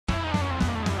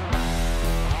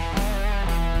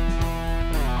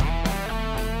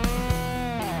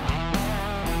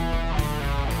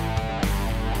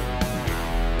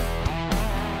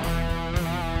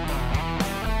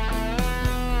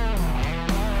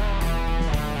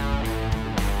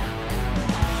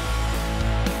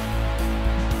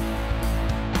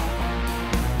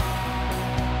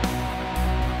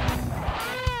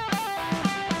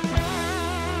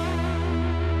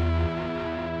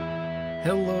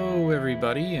Hello,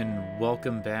 everybody, and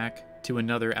welcome back to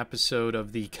another episode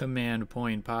of the Command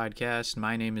Point Podcast.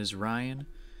 My name is Ryan.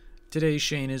 Today,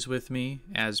 Shane is with me,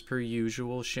 as per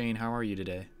usual. Shane, how are you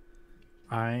today?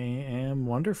 I am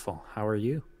wonderful. How are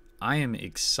you? I am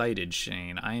excited,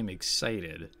 Shane. I am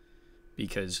excited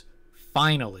because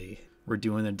finally we're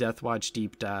doing a Deathwatch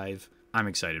deep dive. I'm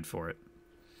excited for it.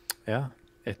 Yeah,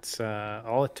 it's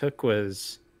all it took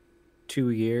was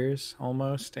 2 years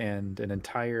almost and an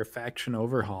entire faction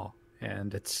overhaul,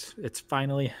 and it's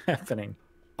finally happening.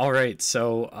 All right,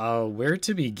 so where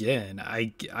to begin?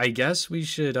 I guess we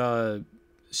should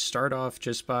start off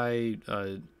just by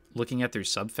looking at their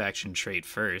subfaction trait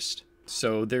first.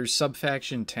 So their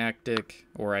subfaction tactic,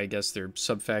 or I guess their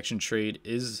subfaction trait,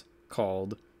 is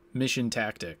called Mission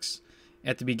Tactics.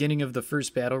 At the beginning of the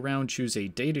first battle round, choose a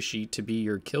datasheet to be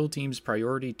your kill team's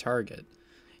priority target.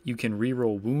 You can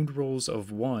reroll wound rolls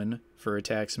of 1 for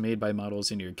attacks made by models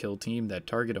in your kill team that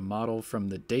target a model from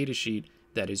the datasheet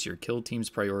that is your kill team's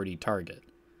priority target.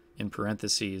 In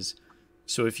parentheses,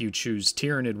 so if you choose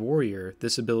Tyrannid Warrior,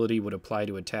 this ability would apply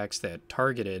to attacks that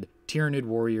targeted Tyrannid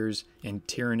Warriors and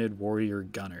Tyrannid Warrior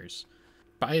Gunners.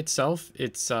 By itself,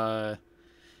 it's okay.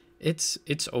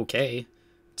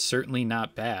 It's certainly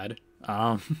not bad.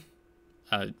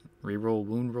 Reroll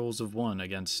wound rolls of 1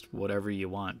 against whatever you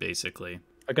want, basically.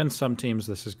 Against some teams,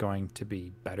 this is going to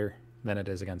be better than it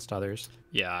is against others.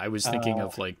 Yeah, I was thinking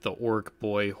of like the Orc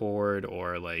Boy Horde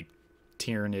or like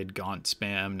Tyrannid Gaunt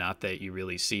Spam. Not that you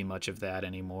really see much of that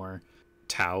anymore.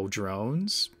 Tau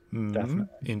drones. Definitely.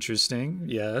 Interesting.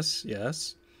 Yes,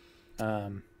 yes.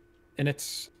 And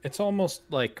it's almost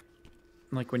like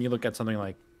when you look at something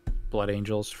like Blood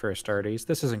Angels for Astartes,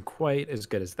 this isn't quite as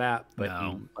good as that, but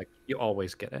No. you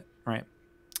always get it, right?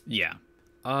 Yeah.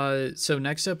 So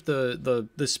next up, the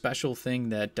special thing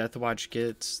that Deathwatch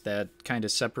gets that kind of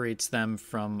separates them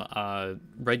from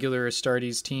regular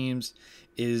Astartes teams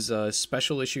is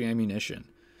special issue ammunition.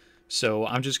 So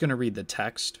I'm just going to read the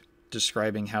text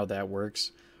describing how that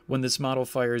works. When this model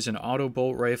fires an auto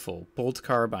bolt rifle, bolt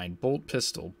carbine, bolt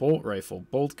pistol, bolt rifle,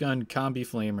 bolt gun, combi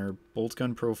flamer, bolt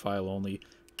gun profile only,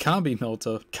 combi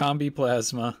melta, combi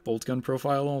plasma, bolt gun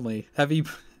profile only, heavy...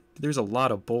 There's a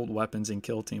lot of bolt weapons in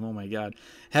Kill Team, oh my god.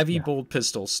 Heavy bolt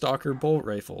pistol, stalker bolt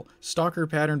rifle, stalker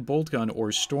pattern bolt gun,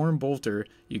 or storm bolter.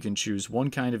 You can choose one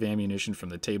kind of ammunition from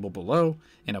the table below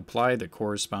and apply the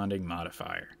corresponding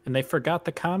modifier. And they forgot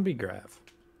the combi grav.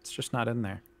 It's just not in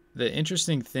there. The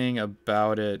interesting thing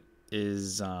about it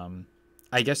is,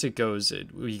 I guess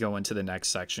we go into the next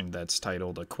section that's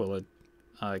titled Aquila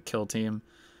Kill Team.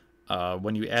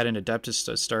 When you add an Adeptus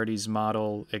Astartes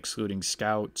model, excluding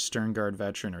Scout, Sternguard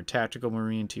Veteran, or Tactical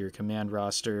Marine to your command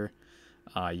roster,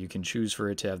 you can choose for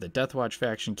it to have the Deathwatch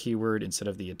faction keyword instead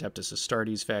of the Adeptus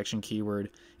Astartes faction keyword.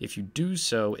 If you do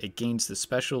so, it gains the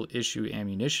special issue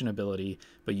ammunition ability,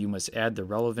 but you must add the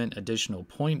relevant additional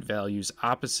point values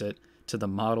opposite to the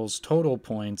model's total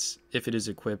points if it is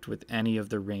equipped with any of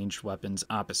the ranged weapons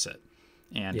opposite.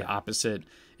 And opposite,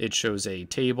 it shows a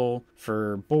table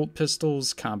for bolt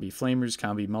pistols, combi flamers,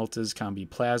 combi meltas, combi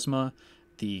plasma.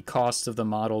 The cost of the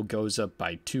model goes up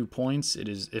by 2 points. It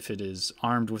is if it is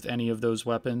armed with any of those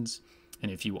weapons. And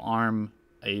if you arm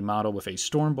a model with a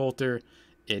storm bolter,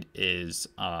 it is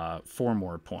 4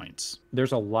 more points.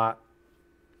 There's a lot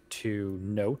to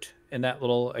note in that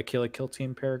little Aquila Kill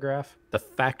Team paragraph. The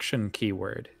faction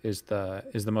keyword is the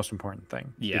most important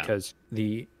thing. Yeah. Because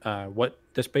the what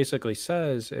this basically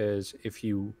says is if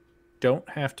you don't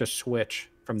have to switch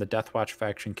from the Deathwatch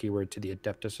faction keyword to the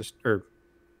Adeptus, or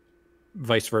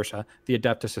vice versa, the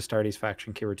Adeptus Astartes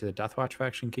faction keyword to the Deathwatch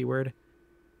faction keyword,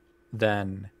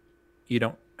 then you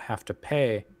don't have to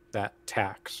pay that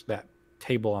tax, that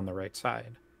table on the right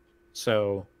side.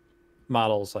 So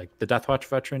models like the Deathwatch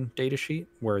veteran datasheet,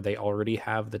 where they already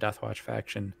have the Deathwatch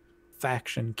faction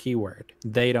keyword,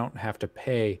 they don't have to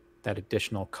pay that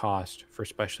additional cost for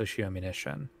special issue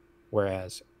ammunition,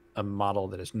 whereas a model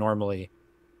that is normally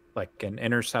like an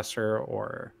intercessor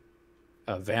or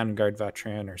a Vanguard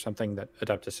veteran or something that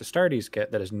Adeptus Astartes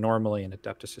get, that is normally an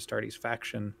Adeptus Astartes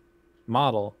faction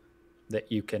model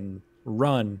that you can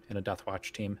run in a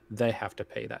Deathwatch team, they have to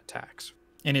pay that tax.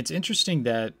 And it's interesting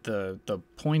that the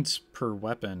points per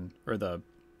weapon, or the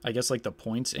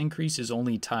points increase, is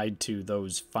only tied to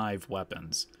those 5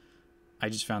 weapons. I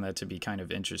just found that to be kind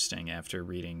of interesting after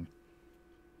reading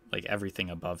like everything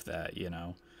above that, you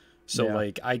know. So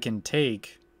like I can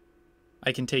take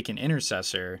an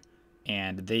intercessor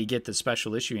and they get the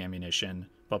special issue ammunition,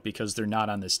 but because they're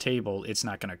not on this table, it's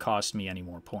not going to cost me any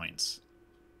more points.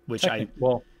 Which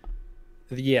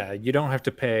Yeah, you don't have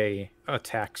to pay a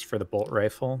tax for the bolt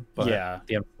rifle, but Yeah.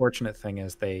 the unfortunate thing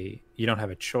is you don't have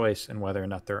a choice in whether or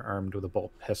not they're armed with a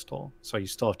bolt pistol. So you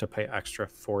still have to pay extra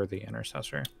for the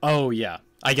intercessor. Oh yeah.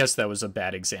 I guess that was a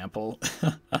bad example.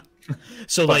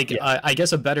 So But like yeah, I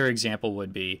guess a better example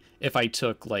would be if I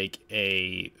took like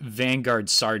a Vanguard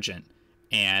sergeant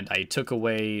and I took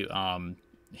away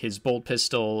his bolt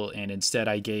pistol and instead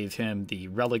I gave him the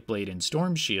relic blade and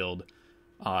storm shield.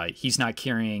 He's not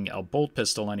carrying a bolt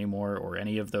pistol anymore or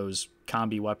any of those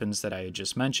combi weapons that I had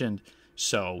just mentioned.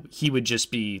 So he would just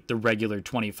be the regular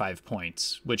 25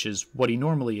 points, which is what he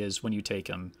normally is when you take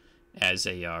him as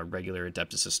a regular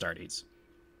Adeptus Astartes.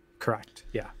 correct.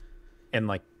 Yeah. And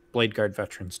like Blade Guard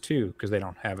veterans too, because they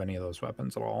don't have any of those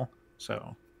weapons at all.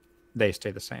 So they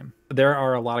stay the same. There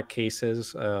are a lot of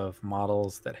cases of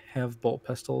models that have bolt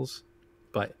pistols,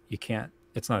 but you can't,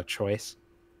 it's not a choice.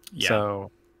 Yeah.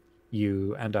 So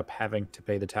you end up having to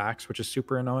pay the tax, which is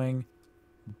super annoying.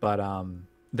 But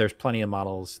there's plenty of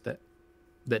models that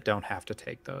don't have to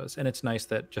take those. And it's nice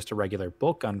that just a regular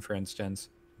bolt gun, for instance,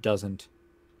 doesn't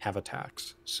have a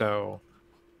tax. So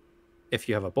if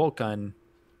you have a bolt gun,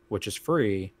 which is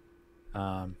free,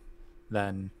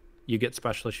 then you get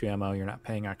special issue ammo. You're not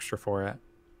paying extra for it,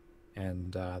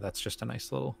 and that's just a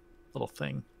nice little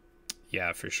thing.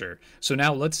 Yeah, for sure. So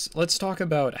now let's talk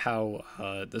about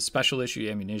how the special issue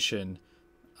ammunition,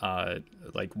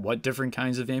 like what different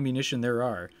kinds of ammunition there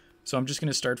are. So I'm just going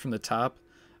to start from the top.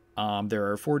 There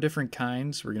are 4 different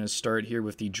kinds. We're going to start here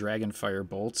with the Dragonfire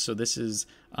bolts. So this is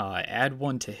add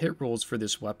 1 to hit rolls for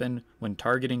this weapon when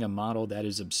targeting a model that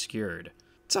is obscured.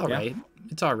 It's all right.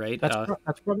 It's all right.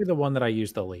 That's probably the one that I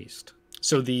use the least.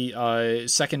 So the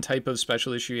second type of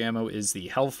special issue ammo is the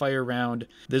Hellfire round.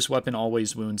 This weapon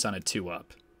always wounds on a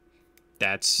 2-up.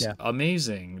 That's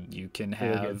amazing. You can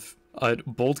have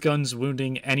bolt guns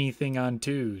wounding anything on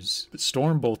 2s,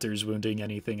 storm bolters wounding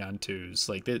anything on 2s.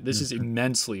 Like this is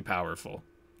immensely powerful.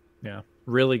 Yeah,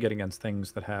 really good against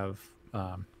things that have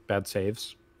bad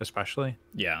saves, especially.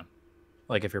 Yeah,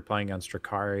 like if you're playing against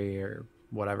Drakari or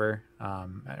whatever,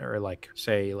 or like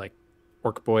say like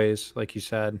Orc Boys, like you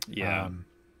said. Yeah.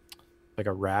 Like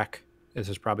a rack. This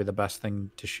is probably the best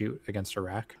thing to shoot against a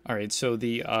rack. All right, so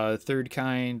the third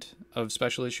kind of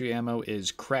special issue ammo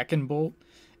is Kraken Bolt.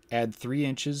 Add 3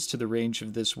 inches to the range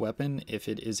of this weapon if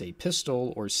it is a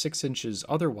pistol or 6 inches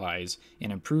otherwise,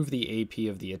 and improve the AP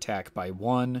of the attack by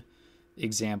 1.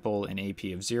 Example, an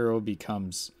AP of 0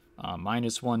 becomes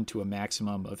 -1 to a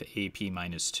maximum of AP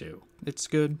 -2. It's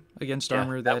good against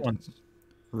armor. That one's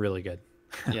really good.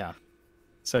 Yeah.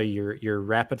 So your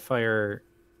rapid fire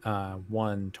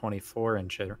 24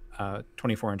 inch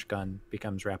gun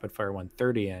becomes rapid fire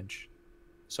 30 inch.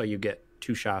 So you get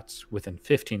 2 shots within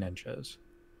 15 inches.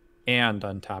 And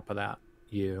on top of that,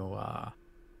 you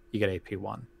get AP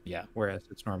 1. Yeah. Whereas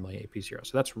it's normally AP 0.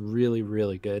 So that's really,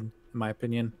 really good, in my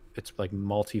opinion. It's like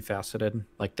multifaceted.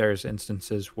 Like there's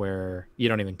instances where you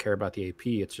don't even care about the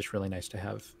AP. It's just really nice to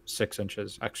have 6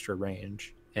 inches extra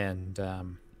range. And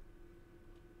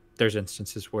there's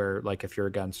instances where, like, if you're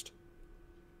against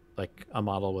like a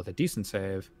model with a decent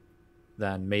save,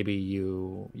 then maybe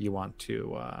you want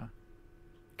to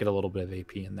get a little bit of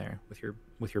AP in there with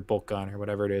your bolt gun or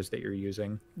whatever it is that you're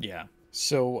using. Yeah.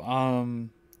 So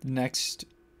next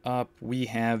up we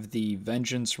have the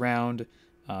Vengeance round.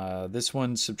 This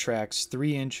one subtracts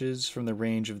 3 inches from the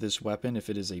range of this weapon if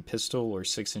it is a pistol or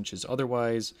 6 inches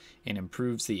otherwise, and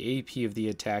improves the AP of the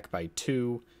attack by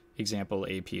 2. Example,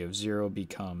 AP of 0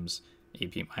 becomes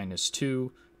AP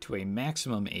 -2 to a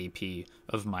maximum AP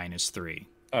of -3.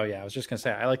 Oh yeah, I was just gonna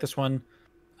say I like this one.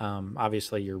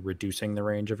 Obviously, you're reducing the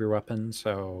range of your weapon,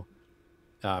 so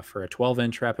for a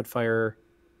 12-inch rapid fire,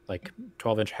 like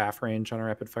 12-inch half range on a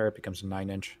rapid fire, it becomes a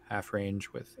 9-inch half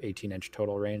range with 18-inch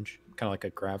total range, kind of like a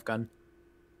grav gun.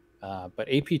 But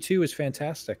AP2 is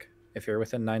fantastic if you're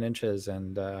within 9 inches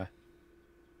and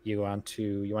you want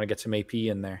to get some AP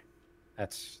in there.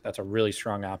 That's a really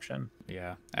strong option.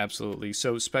 Yeah, absolutely.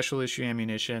 So special issue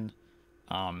ammunition,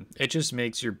 it just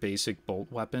makes your basic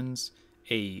bolt weapons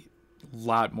a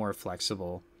lot more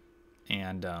flexible,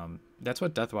 and that's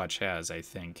what Deathwatch has, I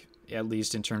think, at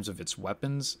least in terms of its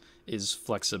weapons, is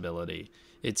flexibility.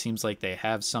 It seems like they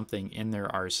have something in their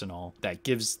arsenal that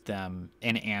gives them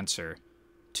an answer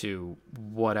to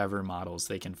whatever models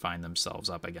they can find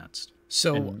themselves up against.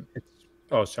 So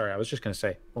oh, sorry. I was just going to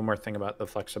say one more thing about the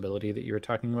flexibility that you were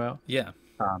talking about. Yeah.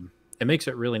 It makes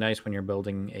it really nice when you're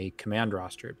building a command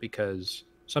roster, because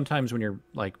sometimes when you're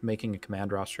like making a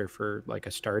command roster for like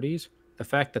Astartes, the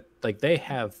fact that like they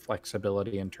have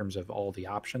flexibility in terms of all the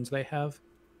options they have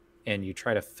and you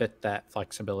try to fit that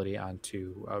flexibility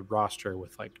onto a roster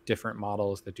with like different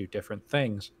models that do different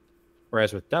things.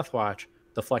 Whereas with Deathwatch,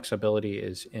 the flexibility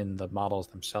is in the models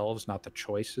themselves, not the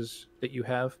choices that you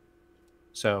have.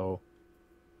 So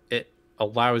it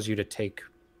allows you to take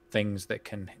things that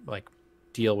can like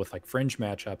deal with like fringe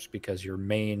matchups, because your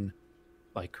main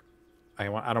like I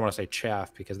don't want to say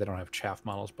chaff because they don't have chaff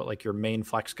models, but like your main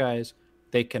flex guys,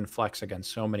 they can flex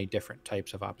against so many different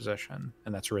types of opposition,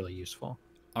 and that's really useful.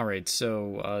 All right,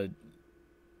 so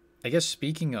I guess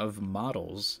speaking of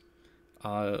models,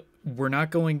 we're not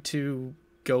going to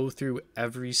go through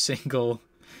every single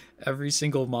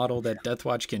model that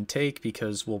Deathwatch can take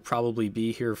because we'll probably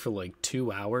be here for like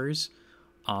 2 hours.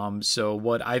 So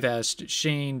what I've asked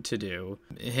Shane to do,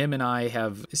 him and I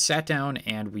have sat down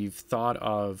and we've thought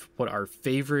of what our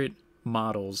favorite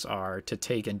models are to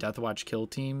take in Deathwatch kill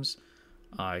teams,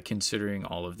 considering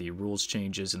all of the rules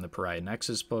changes in the Pariah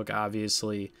Nexus book,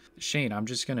 obviously. Shane, I'm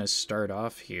just going to start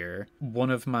off here.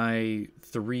 One of my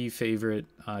 3 favorite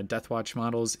Deathwatch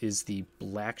models is the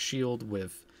Black Shield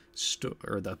with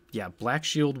Black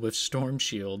Shield with Storm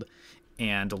Shield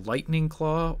and Lightning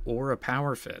Claw or a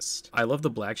Power Fist. I love the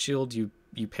Black Shield. You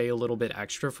pay a little bit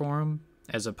extra for him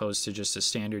as opposed to just a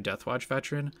standard Deathwatch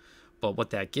veteran. But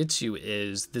what that gets you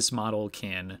is this model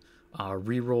can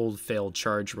reroll failed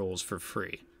charge rolls for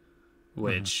free,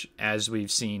 which, as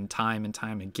we've seen time and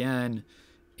time again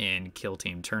in kill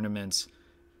team tournaments,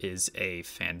 is a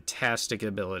fantastic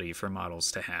ability for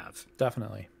models to have.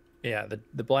 Definitely. Yeah,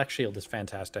 the Black Shield is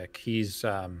fantastic. He's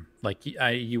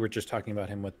you were just talking about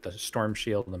him with the Storm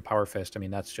Shield and Power Fist. I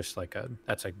mean, that's just like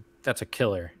that's a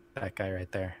killer, that guy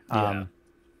right there. Yeah.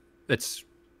 It's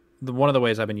one of the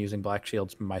ways I've been using Black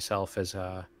Shields myself is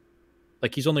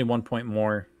like he's only 1 point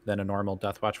more than a normal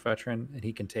Deathwatch veteran, and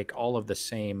he can take all of the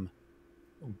same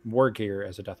war gear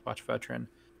as a Deathwatch veteran.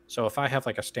 So if I have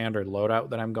like a standard loadout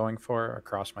that I'm going for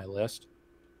across my list,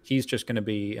 he's just going to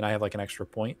be, and I have like an extra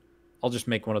point, I'll just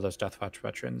make one of those Deathwatch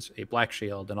veterans a Black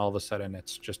Shield, and all of a sudden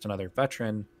it's just another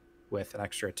veteran with an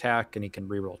extra attack, and he can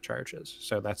reroll charges.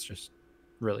 So that's just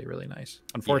really, really nice.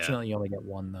 Unfortunately, you only get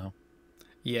one, though.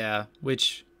 Yeah,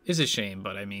 which is a shame,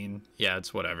 but I mean, yeah,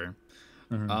 it's whatever.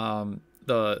 Mm-hmm.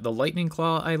 The Lightning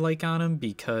Claw I like on him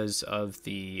because of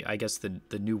the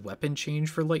new weapon change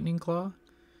for Lightning Claw,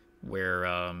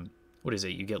 where what is it?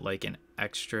 You get like an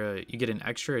extra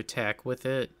attack with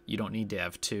it. You don't need to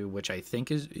have 2, which I think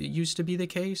used to be the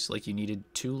case. Like you needed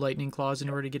 2 Lightning Claws in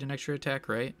order to get an extra attack,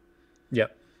 right?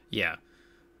 Yep. Yeah.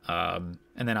 And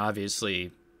then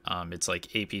obviously it's like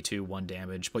AP2 1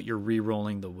 damage, but you're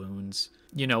re-rolling the wounds.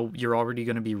 You know, you're already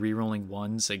going to be re-rolling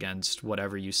ones against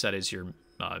whatever you set as your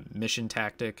mission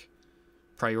tactic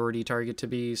priority target to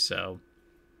be, so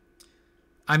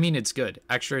I mean, it's good.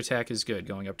 Extra attack is good.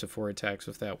 Going up to 4 attacks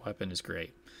with that weapon is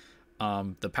great.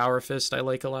 The Power Fist I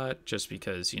like a lot, just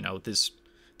because, you know, this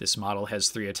model has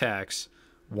 3 attacks.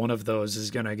 One of those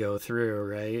is gonna go through,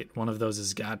 right? One of those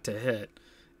has got to hit,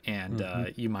 and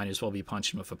you might as well be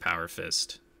punching with a Power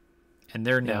Fist. And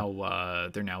they're now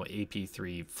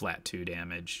AP3 flat 2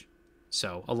 damage,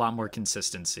 so a lot more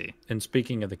consistency. And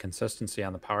speaking of the consistency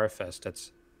on the Power Fist,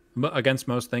 it's against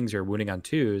most things you're wounding on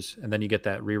 2s, and then you get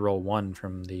that reroll 1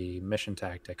 from the mission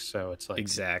tactics. So it's like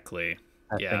exactly,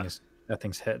 that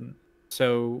thing's hitting.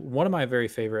 So one of my very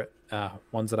favorite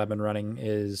ones that I've been running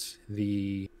is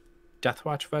the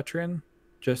Deathwatch veteran,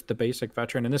 just the basic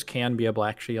veteran, and this can be a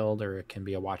Black Shield or it can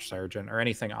be a Watch Sergeant or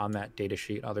anything on that data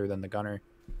sheet other than the gunner,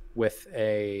 with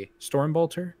a Storm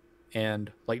Bolter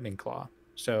and Lightning Claw.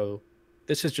 So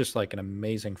this is just like an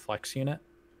amazing flex unit.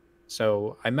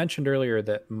 So I mentioned earlier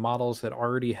that models that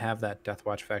already have that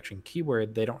Deathwatch faction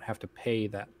keyword, they don't have to pay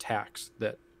that tax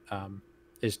that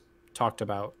is talked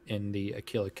about in the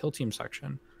Aquila Kill Team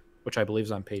section, which I believe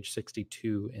is on page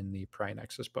 62 in the Pariah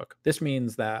Nexus book. This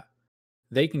means that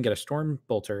they can get a Storm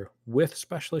Bolter with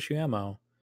special issue ammo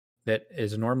that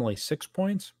is normally 6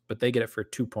 points, but they get it for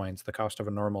 2 points, the cost of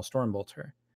a normal Storm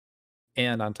Bolter.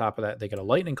 And on top of that, they get a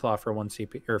Lightning Claw for 1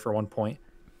 CP or for 1 point,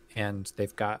 and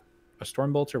they've got a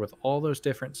Storm Bolter with all those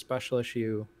different special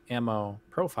issue ammo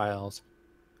profiles,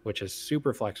 which is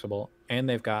super flexible, and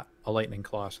they've got a Lightning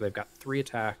Claw, so they've got 3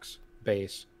 attacks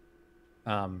base.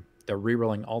 They're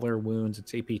rerolling all their wounds.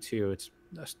 It's AP2. It's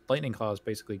Lightning Claw is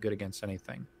basically good against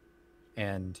anything,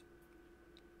 and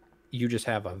you just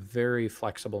have a very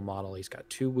flexible model. He's got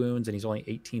 2 wounds, and he's only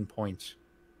 18 points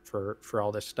for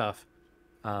all this stuff.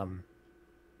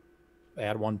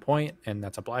 Add 1 point, and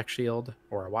that's a Black Shield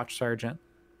or a Watch Sergeant,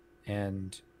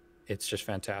 and it's just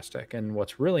fantastic. And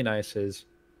what's really nice is,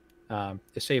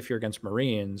 say if you're against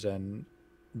Marines and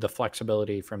the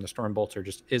flexibility from the Storm Bolter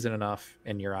just isn't enough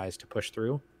in your eyes to push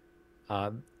through,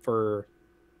 For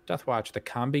Deathwatch, the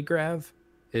combi grav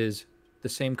is the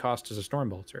same cost as a storm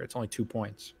bolter. It's only 2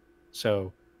 points.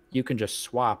 So you can just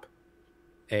swap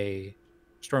a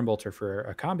storm bolter for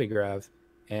a combi grav,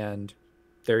 and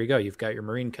there you go. You've got your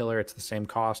marine killer. It's the same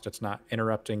cost. It's not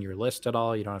interrupting your list at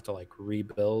all. You don't have to like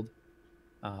rebuild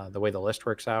the way the list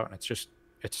works out, and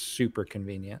it's super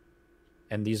convenient.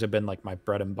 And these have been like my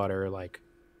bread and butter, like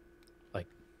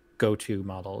go-to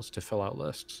models to fill out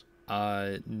lists.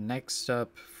 Next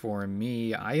up for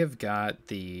me, I have got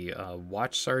the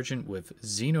Watch Sergeant with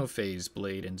Xenophase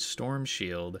Blade and Storm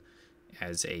Shield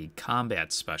as a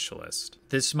combat specialist.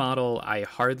 This model, I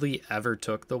hardly ever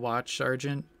took the Watch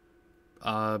Sergeant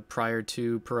prior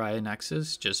to Pariah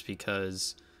Nexus, just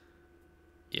because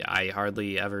I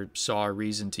hardly ever saw a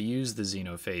reason to use the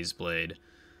Xenophase Blade.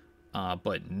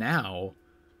 But now,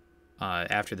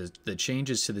 after the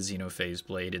changes to the Xenophase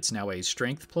Blade, it's now a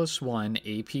Strength +1,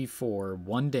 AP4,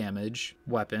 1 damage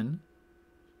weapon.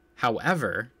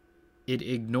 However, it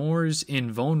ignores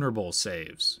invulnerable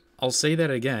saves. I'll say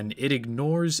that again. It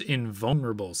ignores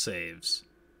invulnerable saves.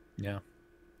 Yeah.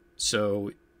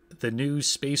 So the new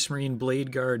Space Marine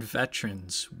Blade Guard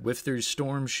veterans with their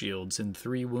storm shields and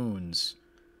 3 wounds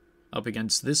up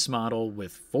against this model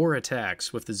with 4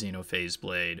 attacks with the Xenophase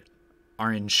Blade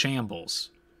are in shambles.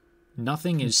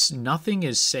 Nothing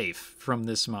is safe from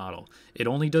this model. It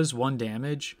only does 1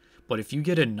 damage, but if you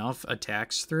get enough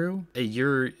attacks through,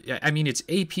 it's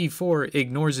AP4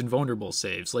 ignores invulnerable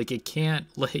saves. Like, it can't,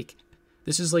 like,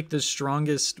 this is like the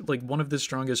strongest, like one of the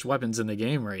strongest weapons in the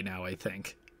game right now, I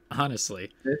think. Honestly.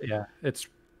 Yeah,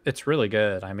 it's really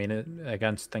good. I mean,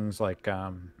 against things like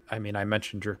I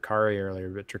mentioned Drakari earlier,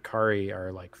 but Drakari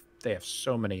are like, they have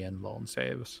so many invuln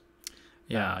saves.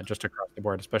 Yeah, just across the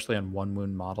board, especially on 1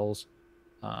 wound models.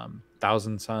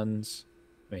 Thousand Suns,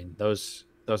 I mean, those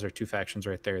are 2 factions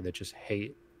right there that just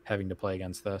hate having to play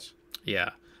against this. Yeah.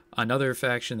 Another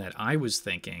faction that I was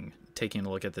taking a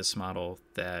look at this model,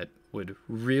 that would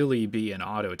really be an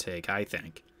auto take, I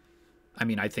think. I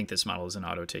mean, I think this model is an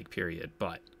auto take, period,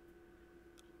 but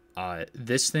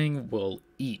this thing will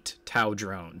eat Tau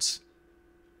drones.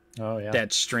 Oh, yeah.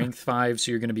 That's strength 5,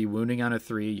 so you're going to be wounding on a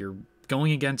 3. You're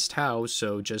going against Tau,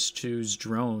 so just choose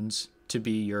drones to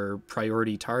be your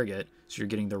priority target, so you're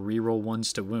getting the reroll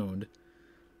 1s to wound.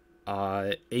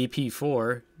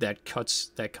 AP4, that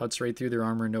cuts right through their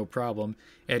armor, no problem.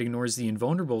 It ignores the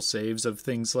invulnerable saves of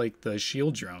things like the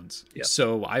shield drones. Yep.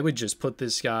 So I would just put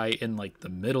this guy in like the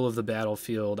middle of the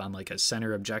battlefield on like a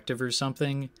center objective or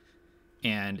something,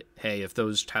 and hey, if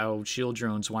those Tau shield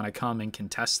drones want to come and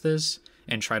contest this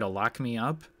and try to lock me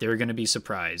up, they're going to be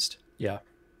surprised. Yeah.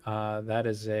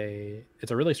 It's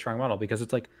a really strong model, because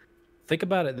it's like, think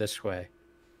about it this way.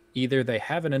 Either they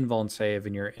have an invuln save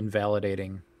and you're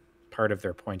invalidating part of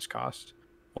their points cost,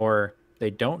 or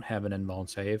they don't have an invuln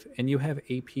save and you have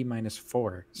AP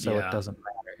 -4, so it doesn't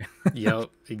matter. Yep,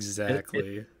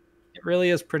 exactly. It really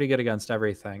is pretty good against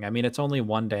everything. I mean, it's only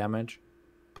 1 damage,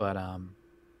 but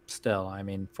still, I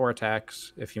mean, 4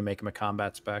 attacks if you make him a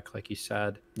combat spec, like you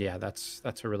said. Yeah, that's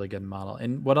a really good model.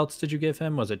 And what else did you give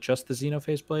him? Was it just the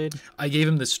Xenophase Blade? I gave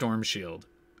him the Storm Shield.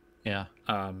 Yeah.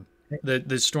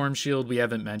 The Storm Shield, we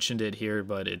haven't mentioned it here,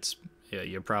 but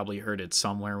you probably heard it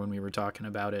somewhere when we were talking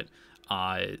about it.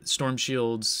 Storm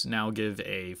Shields now give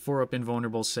a 4-up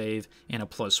invulnerable save and a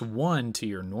 +1 to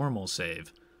your normal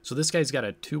save. So this guy's got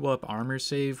a 2-up armor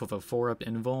save with a 4-up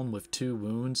invuln with 2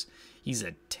 wounds. He's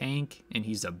a tank, and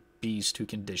he's a beast who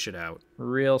can dish it out.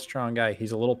 Real strong guy.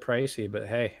 He's a little pricey, but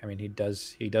hey, I mean, he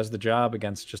does the job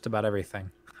against just about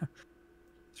everything.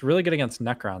 It's really good against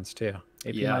Necrons too.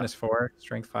 AP -4,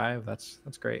 strength 5. That's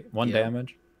great. 1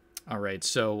 damage. All right.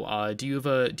 So, do you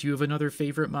have another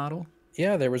favorite model?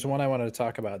 Yeah, there was one I wanted to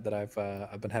talk about that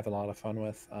I've been having a lot of fun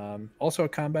with. Also a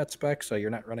combat spec, so you're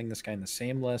not running this guy in the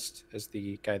same list as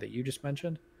the guy that you just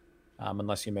mentioned,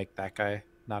 unless you make that guy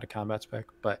not a combat spec.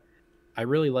 But I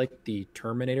really like the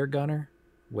Terminator Gunner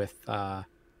with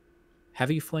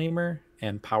Heavy Flamer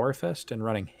and Power Fist, and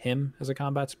running him as a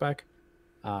combat spec.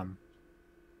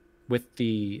 With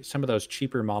some of those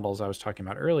cheaper models I was talking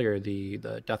about earlier, the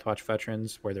Deathwatch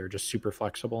veterans, where they're just super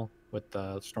flexible with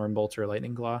the Storm Bolter,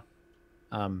 Lightning Claw,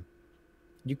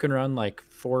 you can run like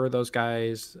 4 of those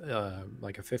guys,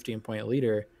 like a 15-point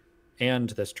leader, and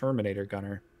this Terminator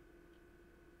Gunner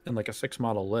in like a 6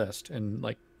 model list, and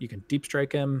like you can deep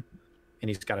strike him, and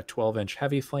he's got a 12-inch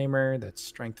Heavy Flamer that's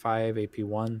strength 5, AP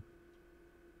 1,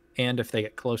 and if they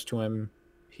get close to him,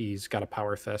 he's got a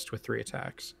Power Fist with 3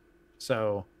 attacks.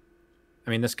 So I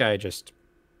mean, this guy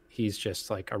he's just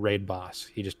like a raid boss.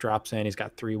 He just drops in. He's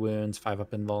got 3 wounds,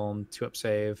 5-up invuln, 2-up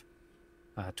save,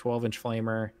 12-inch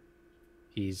flamer.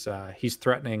 He's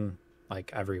threatening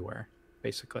like everywhere,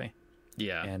 basically.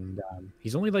 Yeah. And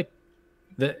he's only like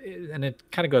and it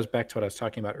kind of goes back to what I was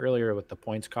talking about earlier with the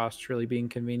points costs really being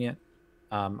convenient.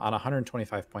 On a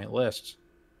 125 point list,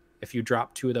 if you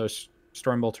drop 2 of those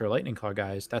Stormbolt or Lightning Claw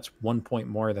guys, that's 1 point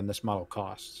more than this model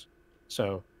costs.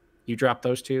 So you drop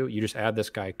those 2, you just add this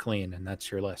guy clean, and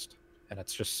that's your list. And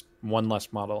it's just 1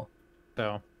 less model.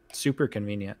 So super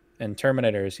convenient. And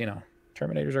Terminators,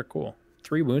 Terminators are cool.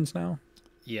 3 wounds now.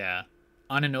 Yeah.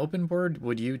 On an open board,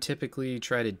 would you typically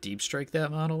try to deep strike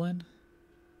that model in?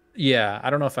 Yeah, I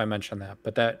don't know if I mentioned that,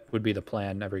 but that would be the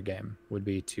plan every game, would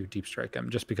be to deep strike him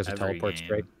just because of Every teleport game.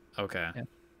 strike. Okay. Yeah.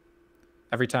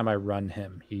 Every time I run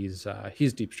him, he's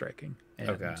deep striking.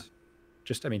 And Okay.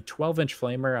 just 12-inch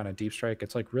flamer on a deep strike,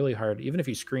 it's like really hard. Even if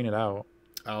you screen it out,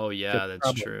 Oh yeah,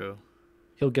 that's true.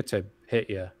 He'll get to hit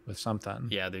you with something.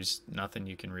 Yeah, there's nothing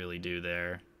you can really do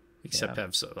there except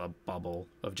have a bubble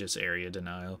of just area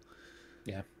denial.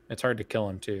 Yeah, it's hard to kill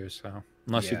him too. So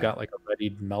unless you've got like a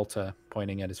readied Melta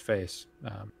pointing at his face,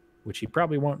 which he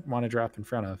probably won't want to drop in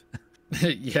front of.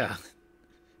 Yeah,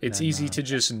 it's easy to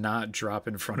just not drop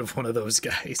in front of one of those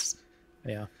guys.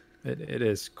 Yeah, it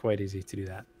is quite easy to do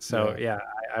that. So yeah,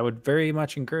 I would very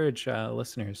much encourage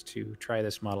listeners to try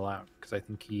this model out because I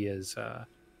think he's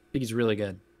really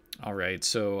good. All right,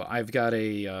 so I've got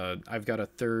a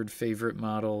third favorite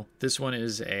model. This one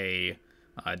is a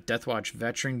Deathwatch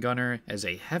veteran gunner as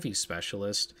a heavy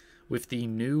specialist with the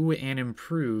new and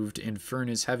improved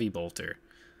Infernus Heavy Bolter.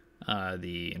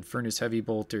 The Infernus Heavy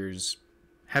Bolter's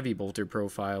Heavy Bolter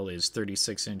profile is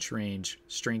 36-inch range,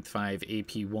 Strength 5,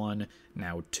 AP 1,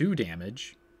 now 2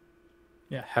 damage.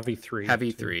 Yeah, Heavy 3.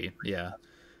 Heavy 3, yeah.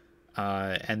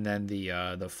 And then the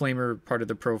flamer part of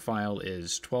the profile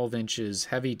is 12 inches,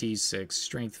 heavy D6,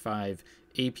 strength 5,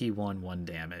 AP 1, 1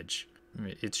 damage.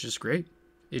 It's just great.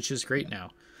 It's just great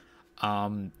now.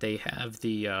 They have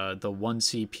the 1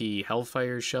 CP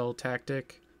Hellfire Shell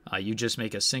tactic. You just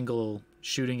make a single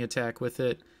shooting attack with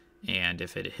it, and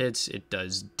if it hits, it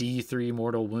does D3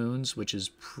 mortal wounds, which is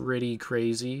pretty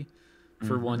crazy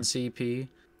for 1 CP.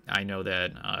 I know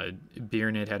that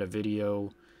Beernit had a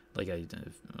video like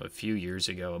a few years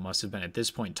ago, it must have been at this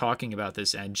point, talking about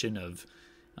this engine of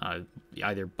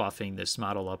either buffing this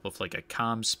model up with like a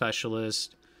comm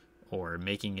specialist or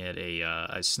making it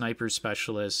a sniper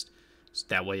specialist. So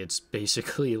that way it's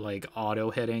basically like auto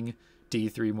hitting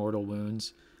D3 mortal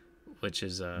wounds, which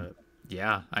is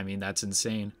that's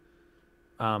insane.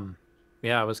 I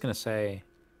was gonna say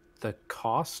the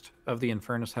cost of the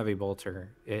Infernus Heavy Bolter,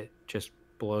 it just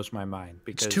blows my mind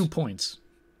because it's 2 points.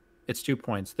 It's 2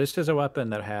 points. This is a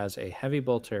weapon that has a heavy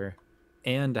bolter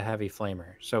and a heavy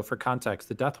flamer. So for context,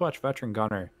 the Deathwatch veteran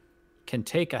gunner can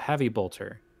take a heavy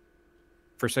bolter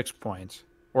for 6 points,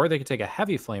 or they could take a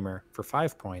heavy flamer for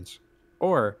 5 points,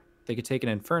 or they could take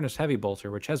an Infernus Heavy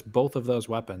Bolter, which has both of those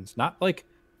weapons. Not like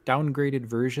downgraded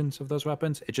versions of those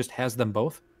weapons. It just has them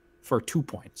both for 2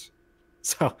 points.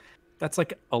 So that's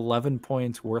like 11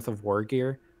 points worth of war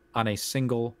gear on a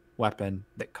single weapon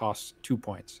that costs 2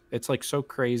 points. It's like so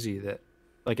crazy that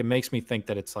like it makes me think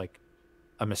that it's like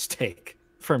a mistake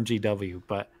from GW,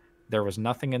 but there was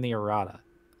nothing in the errata.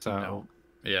 So no.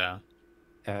 Yeah.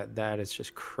 That is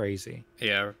just crazy.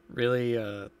 Yeah,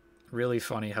 really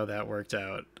funny how that worked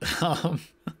out.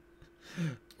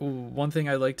 One thing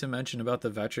I'd like to mention about the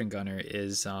veteran gunner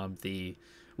is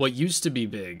what used to be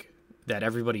big that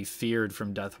everybody feared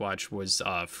from Deathwatch was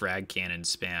frag cannon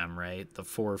spam, right? The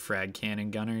 4 frag cannon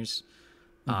gunners.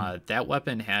 That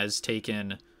weapon has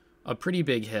taken a pretty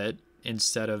big hit.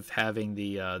 Instead of having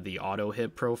the auto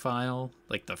hit profile,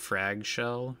 like the frag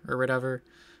shell or whatever,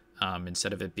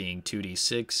 instead of it being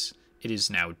 2d6, it is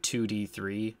now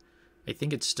 2d3. I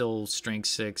think it's still strength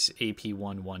 6, AP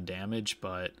 1, 1 damage,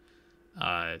 but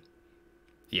that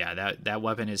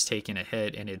weapon has taken a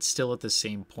hit, and it's still at the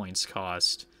same points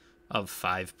cost of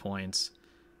 5 points.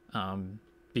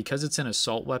 Because it's an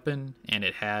assault weapon and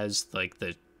it has like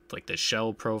the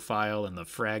shell profile and the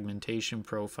fragmentation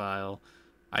profile,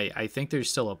 I think there's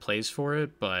still a place for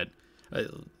it, but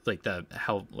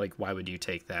why would you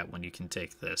take that when you can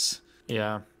take this?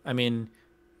 Yeah, I mean,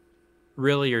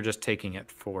 really, you're just taking it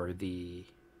for the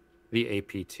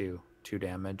AP 2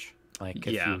 damage. Like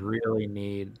if you really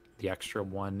need the extra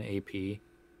 1 AP,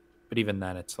 but even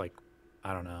then, it's like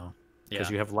I don't know, because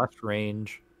you have less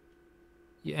range.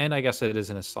 And I guess it is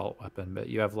an assault weapon, but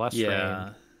you have less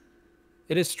range.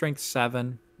 It is strength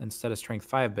 7 instead of strength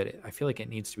 5, but I feel like it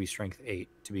needs to be strength 8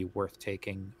 to be worth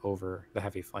taking over the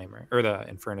heavy flamer or the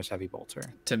Infernus Heavy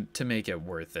Bolter. To make it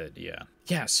worth it, yeah.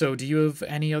 Yeah, so do you have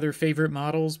any other favorite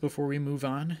models before we move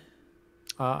on?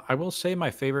 I will say my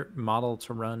favorite model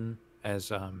to run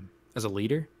as a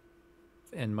leader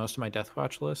in most of my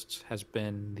Deathwatch lists has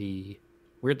been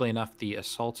weirdly enough, the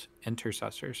Assault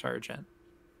Intercessor Sergeant.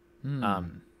 Hmm.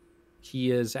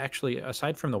 He is actually,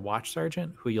 aside from the Watch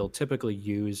Sergeant, who you'll typically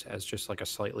use as just like a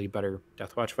slightly better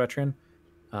Deathwatch veteran,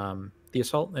 the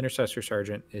Assault Intercessor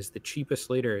Sergeant is the cheapest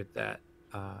leader that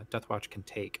Deathwatch can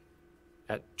take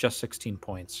at just 16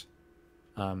 points.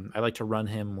 I like to run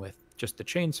him with just the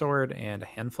chainsword and a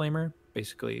hand flamer.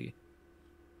 Basically,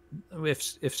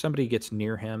 if somebody gets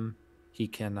near him, he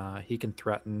can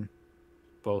threaten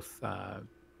both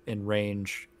in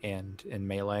range and in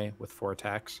melee with 4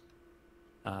 attacks.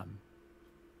 Um,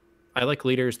 I like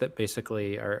leaders that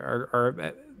basically are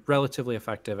relatively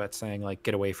effective at saying like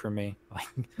 "get away from me,"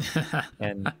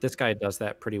 and this guy does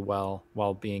that pretty well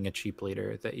while being a cheap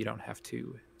leader that you don't have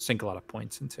to sink a lot of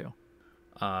points into.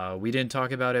 We didn't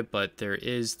talk about it, but there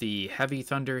is the heavy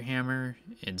thunder hammer.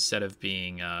 Instead of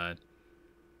being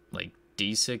like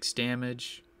D6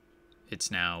 damage, it's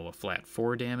now a flat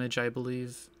 4 damage, I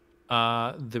believe.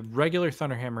 The regular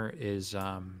Thunderhammer is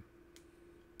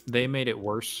they made it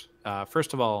worse.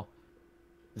 First of all,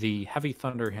 the heavy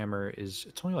Thunderhammer it's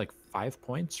only like 5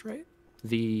 points, right?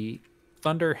 The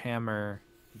Thunderhammer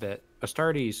that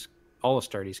all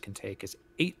Astartes can take is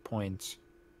 8 points,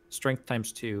 strength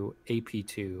times 2, AP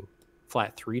 2,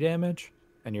 flat 3 damage,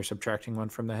 and you're subtracting 1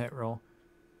 from the hit roll.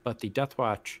 But the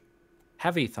Deathwatch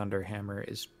heavy Thunderhammer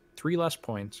is 3 less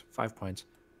points, 5 points,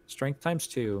 strength times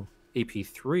 2, AP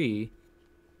 3,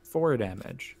 4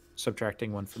 damage,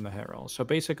 subtracting 1 from the hit roll. So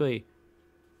basically,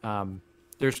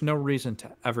 there's no reason to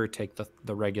ever take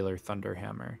the regular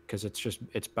Thunderhammer because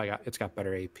it's got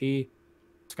better AP,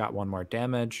 it's got 1 more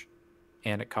damage,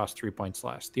 and it costs 3 points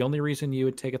less. The only reason you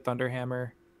would take a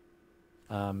Thunderhammer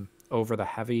over the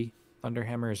heavy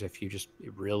Thunderhammer is if you just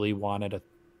really wanted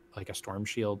a Storm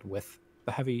Shield with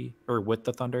the heavy or with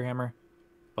the Thunderhammer.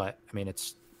 But I mean,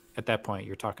 it's at that point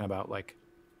you're talking about like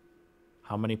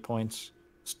how many points?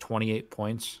 It's 28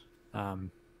 points.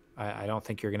 I don't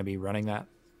think you're going to be running that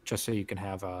just so you can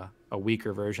have a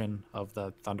weaker version of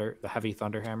the heavy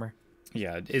Thunderhammer.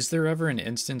 Yeah, is there ever an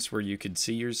instance where you could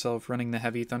see yourself running the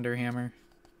heavy thunder hammer?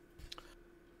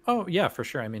 Oh yeah, for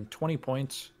sure. I mean, 20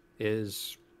 points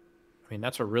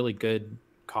that's a really good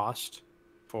cost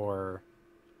for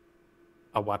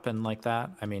a weapon like that.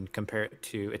 I mean, compare it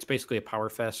to, it's basically a power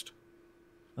fist.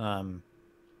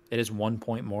 It is 1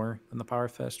 point more than the power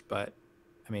fist, but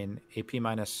I mean, AP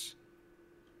minus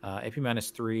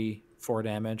 3, 4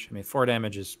 damage. I mean, 4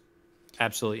 damage is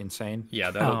absolutely insane. Yeah,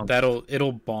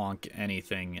 it'll bonk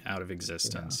anything out of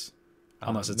existence,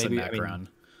 unless it's maybe, a Necron.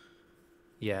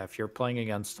 Yeah, if you're playing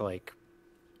against like,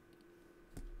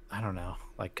 I don't know,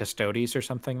 like Custodes or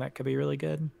something, that could be really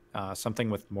good. Something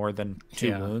with more than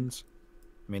 2 wounds.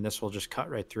 I mean, this will just cut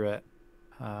right through it.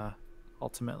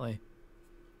 Ultimately,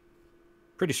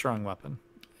 pretty strong weapon.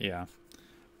 Yeah.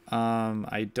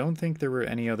 I don't think there were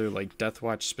any other like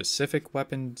Deathwatch specific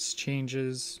weapons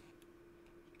changes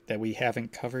that we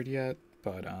haven't covered yet,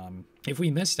 but if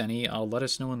we missed any, let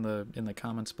us know in the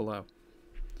comments below.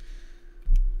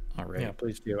 All right. Yeah,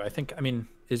 please do. I mean,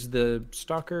 is the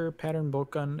Stalker pattern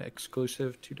bolt gun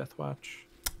exclusive to Deathwatch?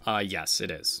 Yes,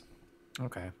 it is.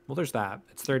 Okay. Well, there's that.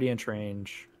 It's 30-inch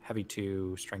range, heavy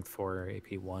 2, strength 4,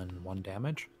 AP 1, 1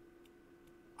 damage.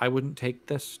 I wouldn't take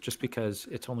this just because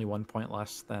it's only 1 point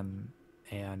less than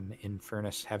an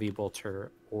Infernus Heavy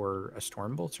Bolter or a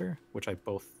Storm Bolter, which I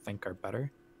both think are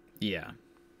better. Yeah.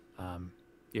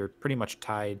 You're pretty much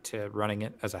tied to running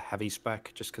it as a heavy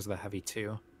spec just because of the heavy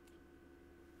 2.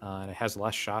 And it has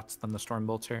less shots than the Storm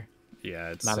Bolter. Yeah,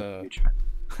 it's not a huge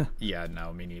fan. Yeah,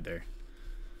 no, me neither.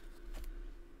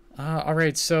 All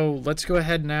right, so let's go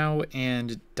ahead now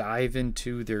and dive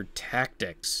into their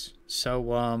tactics.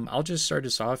 So I'll just start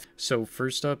us off. So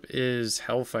first up is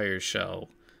Hellfire Shell.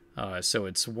 So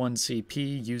it's 1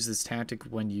 CP. Use this tactic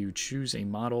when you choose a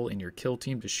model in your kill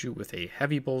team to shoot with a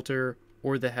heavy bolter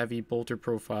or the heavy bolter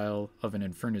profile of an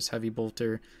Infernus heavy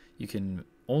bolter. You can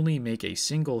only make a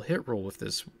single hit roll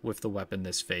with the weapon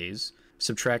this phase,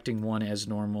 subtracting 1 as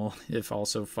normal if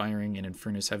also firing an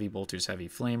Infernus heavy bolter's heavy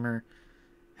flamer.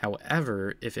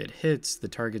 However, if it hits, the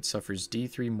target suffers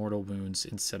D3 mortal wounds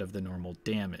instead of the normal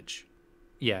damage.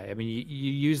 Yeah, I mean,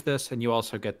 you use this and you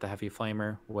also get the heavy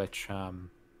flamer, which,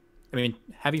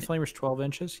 heavy flamer's 12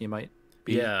 inches. You might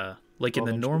be... Yeah, like in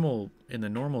the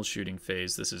normal shooting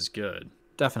phase, this is good.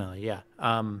 Definitely, yeah.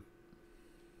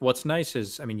 What's nice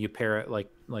is, I mean, you pair it,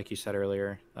 like you said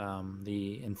earlier,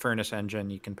 the Infernus engine,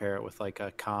 you can pair it with like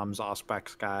a comms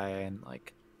Auspex guy, and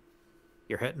like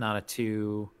you're hitting on a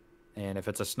 2, and if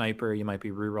it's a sniper, you might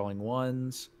be rerolling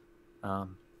 1s.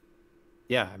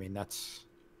 Yeah, I mean, that's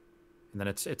and then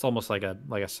it's almost like a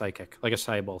psychic, like a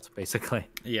cybolt, basically.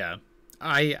 Yeah.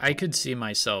 I could see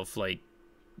myself like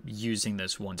using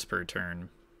this once per turn.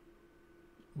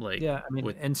 Like Yeah, I mean,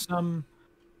 with in some,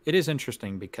 it is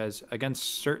interesting because against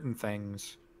certain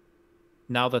things,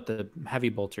 now that the heavy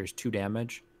bolter is 2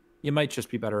 damage, you might just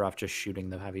be better off just shooting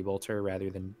the heavy bolter rather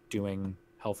than doing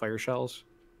hellfire shells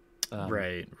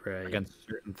right, right. against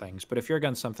certain things. But if you're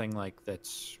against something like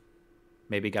that's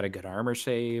maybe got a good armor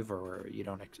save, or you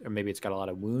don't, or maybe it's got a lot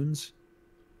of wounds,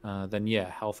 then yeah,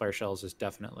 hellfire shells is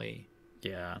definitely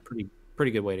Yeah.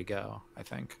 pretty good way to go, I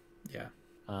think. Yeah.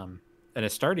 And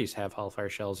Astartes have hellfire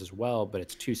shells as well, but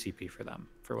it's 2 CP for them,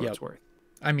 for what Yep. it's worth.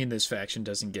 I mean, this faction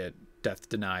doesn't get death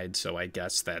denied, so I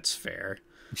guess that's fair.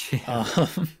 Yeah.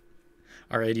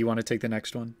 All right, do you want to take the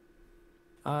next one?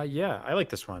 Yeah, I like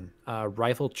this one.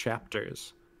 Rival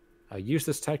chapters. Use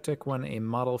this tactic when a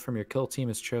model from your kill team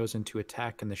is chosen to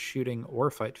attack in the shooting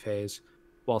or fight phase,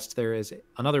 whilst there is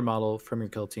another model from your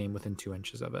kill team within 2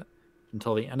 inches of it.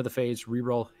 Until the end of the phase,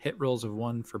 reroll hit rolls of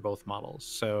 1 for both models.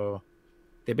 So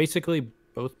they basically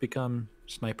both become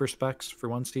sniper specs for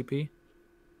 1 CP.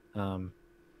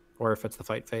 Or if it's the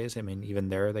fight phase, I mean, even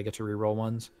there they get to reroll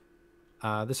ones.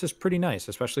 This is pretty nice,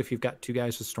 especially if you've got 2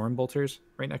 guys with storm bolters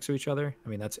right next to each other. I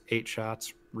mean, that's 8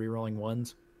 shots rerolling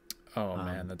 1s. Oh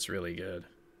man, that's really good.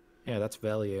 Yeah, that's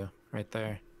value right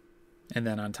there. And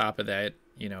then on top of that,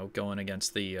 you know, going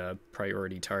against the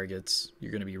priority targets,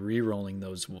 you're going to be re-rolling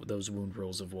those wound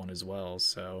rolls of 1 as well.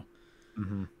 So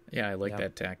yeah, I like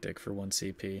that tactic for 1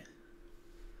 CP.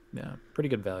 Yeah, pretty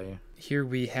good value. Here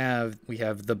we have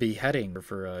the beheading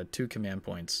for 2 command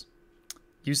points.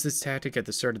 Use this tactic at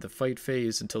the start of the fight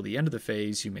phase. Until the end of the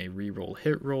phase, you may re-roll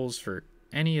hit rolls for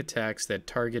any attacks that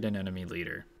target an enemy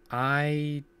leader.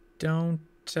 I don't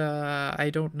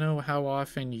know how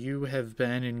often you have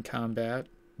been in combat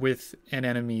with an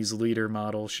enemy's leader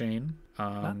model, Shane.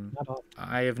 Not often.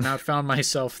 I have not found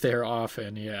myself there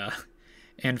often, yeah.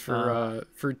 And for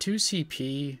 2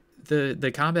 CP,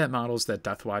 the combat models that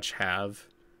Deathwatch have,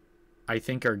 I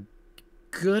think are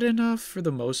good enough for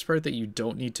the most part that you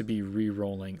don't need to be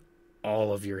re-rolling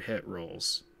all of your hit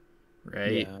rolls,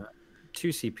 right? Yeah, 2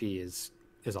 CP is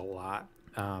a lot.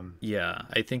 Yeah,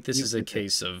 I think this is a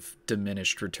case of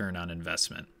diminished return on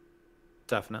investment.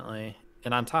 Definitely.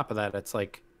 And on top of that, it's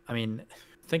like, I mean,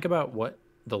 think about what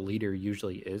the leader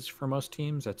usually is for most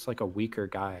teams. It's like a weaker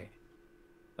guy.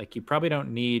 Like, you probably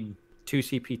don't need 2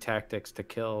 CP tactics to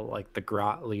kill like the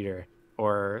Grot leader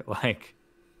or like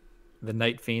the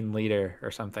Night Fiend leader or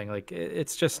something. Like,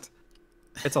 it's just,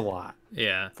 it's a lot.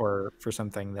 Yeah. For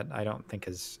something that I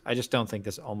just don't think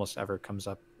this almost ever comes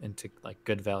up into like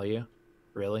good value,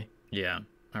 really. Yeah.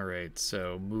 All right.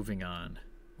 So moving on.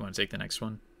 You want to take the next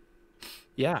one?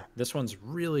 Yeah, this one's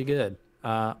really good.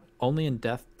 Only in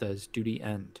death does duty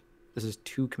end. This is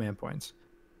 2 command points.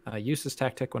 Use this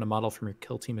tactic when a model from your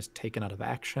kill team is taken out of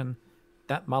action.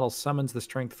 That model summons the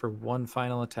strength for 1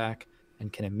 final attack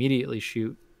and can immediately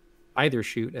either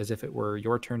shoot as if it were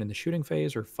your turn in the shooting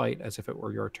phase or fight as if it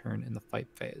were your turn in the fight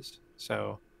phase.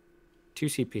 So 2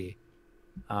 CP.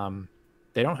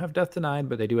 They don't have death denied,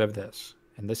 but they do have this.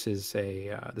 And this is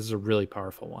a really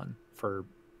powerful one for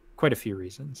quite a few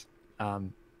reasons.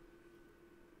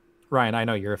 Ryan, I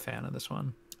know you're a fan of this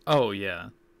one. Oh, yeah.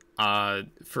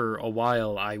 For a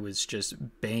while, I was just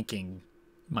banking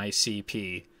my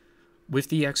CP with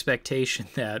the expectation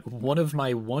that one of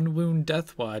my 1 wound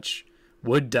Deathwatch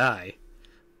would die.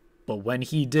 But when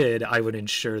he did, I would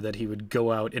ensure that he would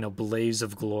go out in a blaze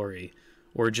of glory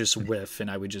or just whiff, and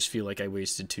I would just feel like I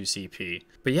wasted 2 CP.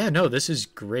 But yeah, no, this is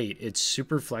great. It's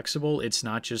super flexible. It's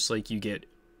not just like you get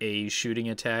a shooting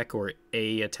attack or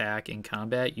a attack in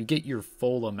combat. You get your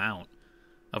full amount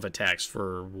of attacks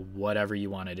for whatever you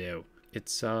want to do.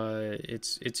 It's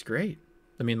great.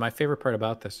 I mean, my favorite part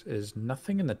about this is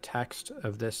nothing in the text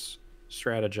of this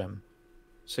stratagem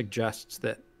suggests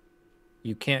that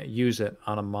you can't use it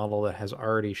on a model that has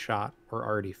already shot or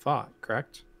already fought,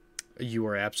 correct? You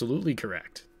are absolutely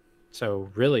correct. So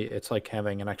really, it's like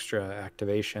having an extra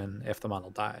activation if the model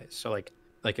dies. So like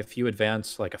if you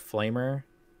advance like a flamer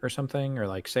or something, or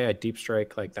like say I deep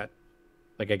strike like that,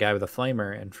 like a guy with a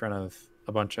flamer in front of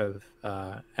a bunch of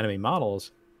enemy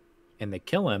models, and they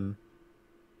kill him,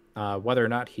 whether or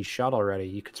not he's shot already,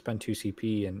 you could spend 2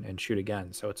 CP and shoot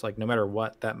again. So it's like no matter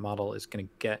what, that model is going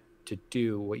to get to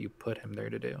do what you put him there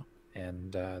to do.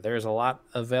 And there's a lot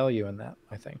of value in that,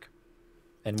 I think.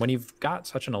 And when you've got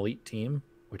such an elite team,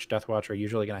 which Deathwatch are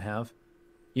usually going to have,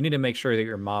 you need to make sure that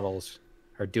your models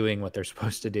are doing what they're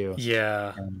supposed to do.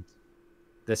 Yeah. And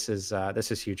this is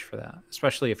huge for that,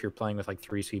 especially if you're playing with like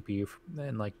 3 CPU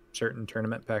in like certain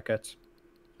tournament packets.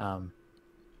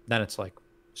 then it's like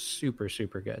super,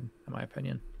 super good, in my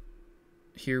opinion.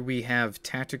 Here we have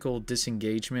tactical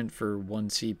disengagement for 1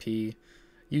 CP.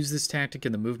 Use this tactic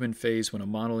in the movement phase when a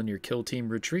model in your kill team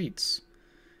retreats.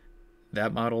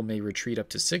 That model may retreat up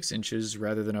to 6 inches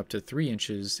rather than up to 3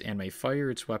 inches and may fire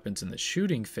its weapons in the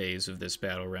shooting phase of this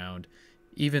battle round,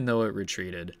 even though it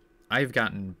retreated. I've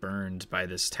gotten burned by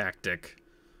this tactic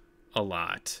a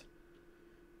lot.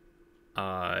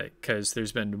 Because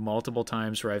there's been multiple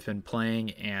times where I've been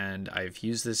playing and I've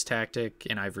used this tactic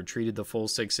and I've retreated the full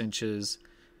 6 inches,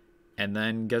 and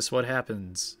then guess what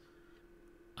happens?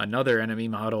 Another enemy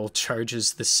model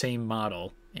charges the same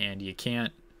model, and you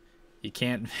can't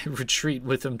retreat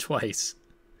with him twice.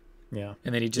 Yeah.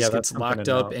 And then he just gets locked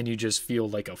up and you just feel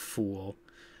like a fool.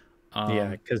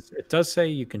 Yeah, because it does say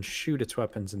you can shoot its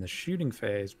weapons in the shooting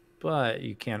phase, but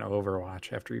you can't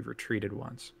overwatch after you've retreated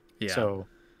once. Yeah. So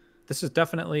this is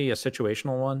definitely a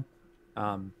situational one.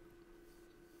 And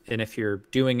if you're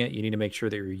doing it, you need to make sure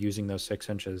that you're using those 6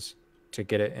 inches to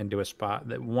get it into a spot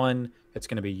that, one, it's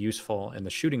going to be useful in the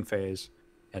shooting phase,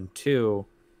 and two,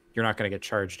 you're not going to get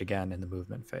charged again in the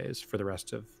movement phase for the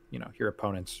rest of, your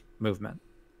opponent's movement.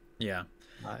 Yeah.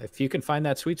 If you can find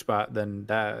that sweet spot, then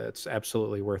that's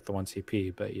absolutely worth the 1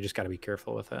 CP, but you just got to be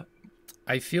careful with it.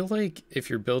 I feel like if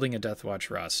you're building a Deathwatch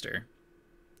roster,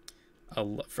 a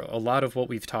lot of what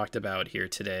we've talked about here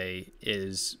today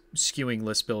is skewing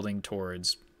list building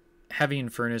towards heavy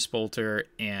Infernus Bolter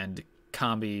and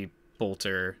Combi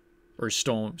Bolter, or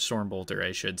Storm Bolter,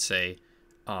 I should say,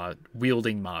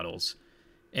 wielding models.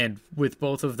 And with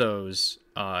both of those,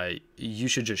 you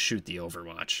should just shoot the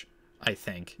Overwatch, I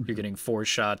think. You're getting 4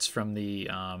 shots from the,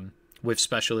 with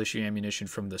special issue ammunition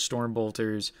from the Storm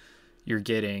Bolters. You're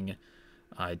getting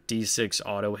D6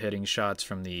 auto hitting shots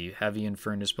from the heavy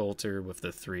Infernus Bolter with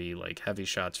the 3 heavy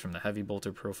shots from the heavy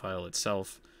Bolter profile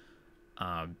itself.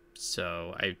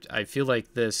 So I feel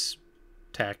like this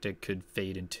tactic could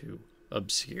fade into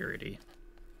obscurity.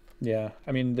 Yeah,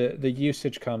 I mean the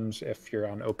usage comes if you're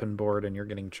on open board and you're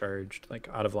getting charged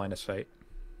out of line of sight,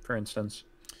 for instance,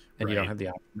 and you don't have the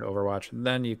option to overwatch. And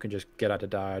then you can just get out of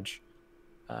dodge,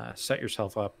 set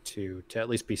yourself up to at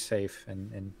least be safe,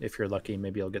 and if you're lucky,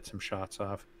 maybe you'll get some shots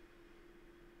off.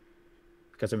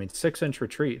 Because 6-inch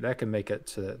retreat, that can make it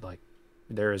so that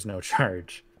there is no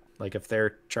charge. If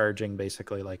they're charging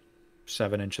basically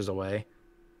 7 inches away,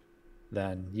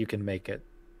 then you can make it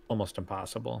almost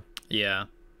impossible. Yeah,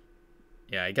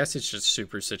 I guess it's just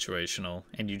super situational,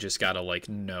 and you just gotta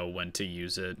know when to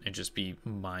use it and just be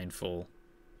mindful.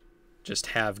 Just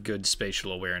have good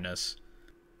spatial awareness.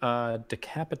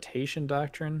 Decapitation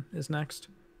Doctrine is next.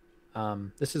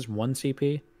 This is 1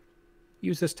 CP.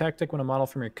 Use this tactic when a model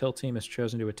from your kill team is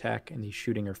chosen to attack in the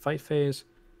shooting or fight phase.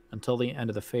 Until the end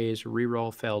of the phase,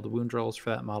 reroll failed wound rolls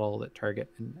for that model that target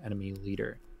an enemy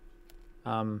leader.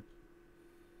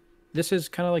 This is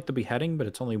kind of like the beheading, but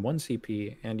it's only 1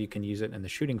 CP, and you can use it in the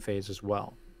shooting phase as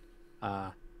well.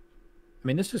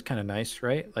 This is kind of nice,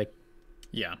 right?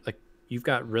 Yeah. You've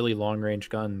got really long-range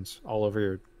guns all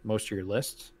over most of your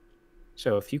lists.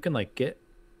 So if you can get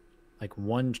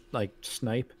one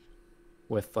snipe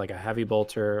with a heavy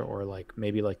bolter, or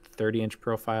maybe 30-inch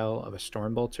profile of a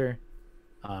storm bolter,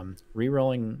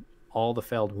 rerolling all the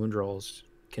failed wound rolls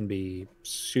can be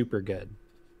super good.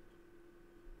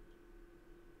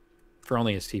 For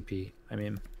only a CP,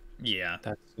 yeah,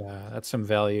 that's some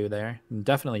value there.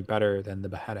 Definitely better than the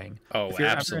beheading. Oh,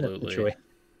 absolutely.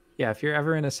 If you're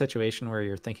ever in a situation where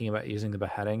you're thinking about using the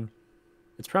beheading,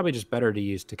 it's probably just better to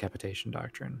use Decapitation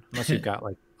Doctrine, unless you've got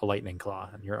a lightning claw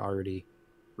and you're already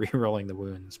re-rolling the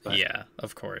wounds. But yeah,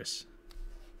 of course.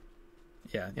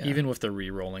 Yeah, even with the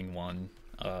re-rolling one,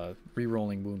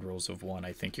 re-rolling wound rolls of 1,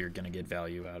 I think you're gonna get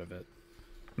value out of it.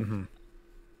 Mm-hmm.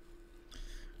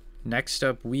 Next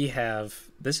up, we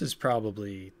have, this is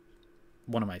probably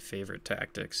one of my favorite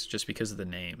tactics, just because of the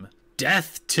name.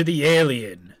 Death to the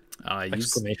Alien!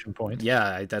 Exclamation point.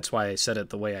 Yeah, that's why I said it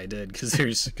the way I did, because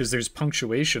there's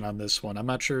punctuation on this one. I'm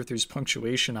not sure if there's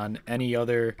punctuation on any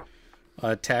other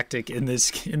tactic in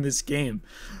this game.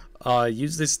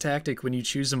 Use this tactic when you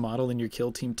choose a model in your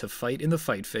kill team to fight in the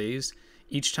fight phase.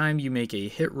 Each time you make a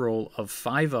hit roll of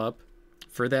 5 up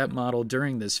for that model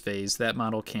during this phase, that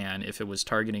model can, if it was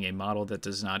targeting a model that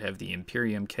does not have the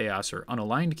Imperium, Chaos, or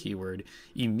Unaligned keyword,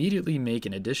 immediately make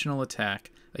an additional attack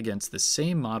against the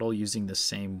same model using the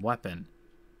same weapon.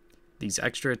 These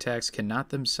extra attacks cannot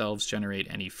themselves generate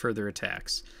any further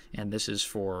attacks, and this is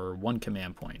for 1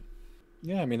 command point.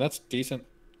 Yeah, that's decent.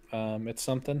 It's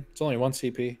something. It's only 1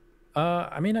 CP.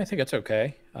 I think it's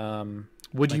okay.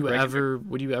 Would you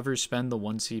ever spend the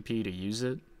 1 CP to use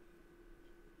it?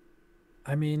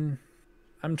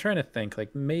 I'm trying to think.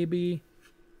 Like maybe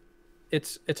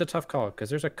it's a tough call because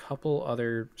there's a couple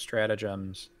other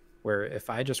stratagems where if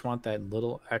I just want that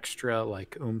little extra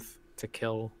like oomph to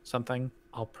kill something,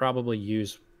 I'll probably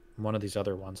use one of these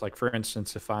other ones. Like for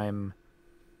instance, I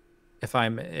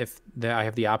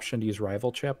have the option to use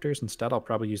rival chapters instead, I'll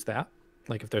probably use that.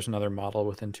 Like if there's another model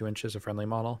within 2 inches, a friendly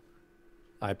model,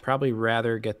 I'd probably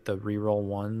rather get the reroll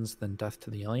ones than Death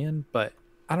to the Alien, but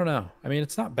I don't know. I mean,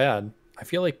 it's not bad. I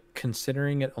feel like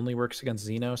considering it only works against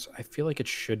Xenos, I feel like it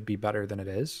should be better than it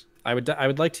is. I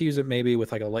would like to use it maybe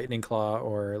with like a Lightning Claw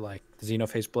or like the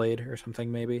Xenophase Blade or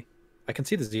something maybe. I can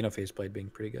see the Xenophase Blade being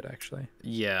pretty good actually.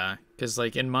 Yeah, because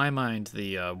like in my mind,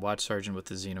 the Watch Sergeant with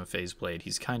the Xenophase blade,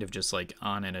 he's kind of just like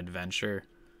on an adventure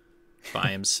by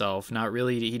himself. Not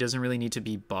really. He doesn't really need to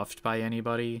be buffed by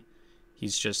anybody.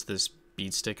 He's just this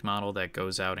beatstick model that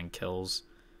goes out and kills.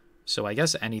 So I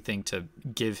guess anything to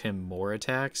give him more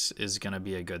attacks is gonna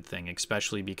be a good thing,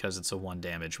 especially because it's a 1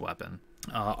 damage weapon.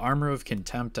 Armor of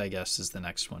Contempt, I guess, is the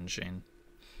next one, Shane.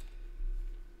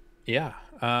 Yeah,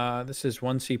 this is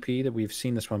 1 CP that we've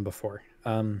seen this one before.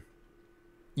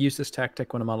 Use this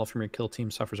tactic when a model from your kill team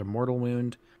suffers a mortal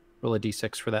wound. Roll a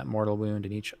d6 for that mortal wound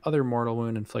and each other mortal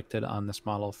wound inflicted on this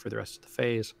model for the rest of the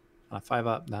phase. On a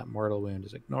 5-up, that mortal wound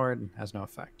is ignored and has no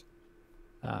effect.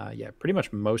 Yeah, pretty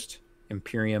much most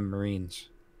Imperium Marines.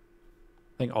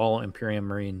 I think all Imperium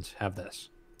Marines have this.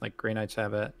 Like Grey Knights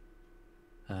have it.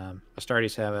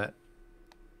 Astartes have it.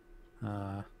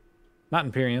 Not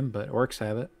Imperium, but Orcs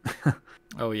have it.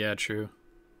 Oh yeah, true.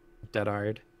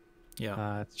 Deadard.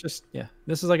 Yeah. It's just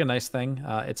this is like a nice thing.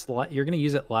 You're gonna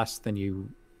use it less than you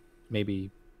maybe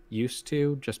used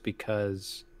to, just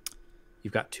because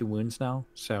you've got 2 wounds now.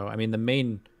 So I mean, the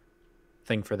main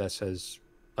thing for this is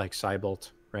like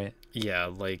Cybolt, right? Yeah,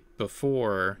 like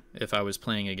before, if I was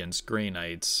playing against Grey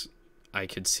Knights, I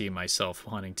could see myself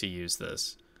wanting to use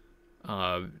this.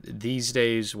 These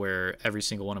days, where every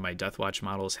single one of my Deathwatch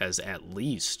models has at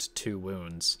least 2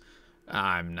 wounds,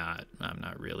 I'm not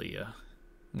really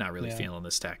feeling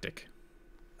this tactic.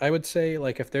 I would say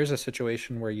like if there's a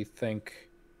situation where you think,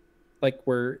 like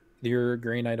where your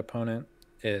Grey Knight opponent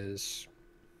is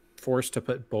forced to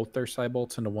put both their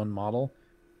Cybolts into one model,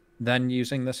 then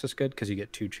using this is good because you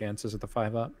get 2 chances at the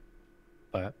 5-up.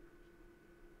 But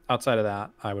outside of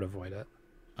that, I would avoid it.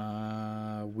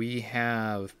 We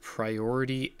have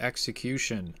Priority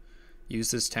Execution.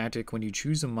 Use this tactic when you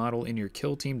choose a model in your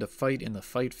kill team to fight in the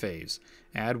fight phase.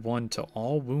 Add 1 to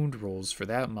all wound rolls for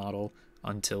that model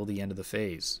until the end of the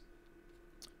phase.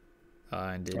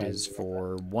 And it is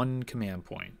for 1 command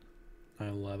point. I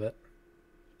love it.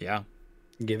 Yeah.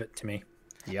 Give it to me.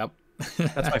 Yep.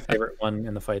 That's my favorite one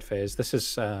in the fight phase.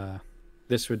 This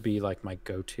would be like my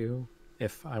go-to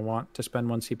if I want to spend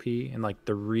 1 CP, and like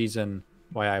the reason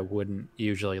why I wouldn't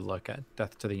usually look at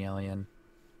Death to the Alien.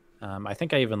 I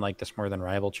think I even like this more than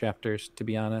rival chapters, to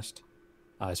be honest.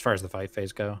 As far as the fight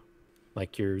phase go,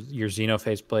 like your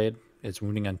Xenophase Blade is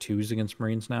wounding on 2s against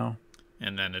Marines now,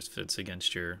 and then if it's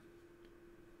against your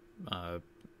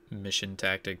mission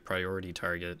tactic priority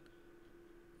target,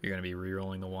 you're going to be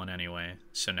rerolling the 1 anyway.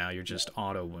 So now you're just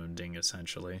auto wounding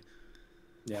essentially.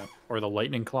 Yeah. Or the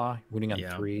Lightning Claw, wounding on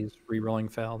 3s,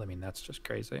 rerolling failed. I mean, that's just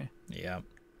crazy. Yeah.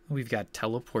 We've got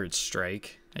Teleport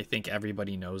Strike. I think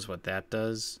everybody knows what that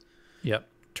does. Yep.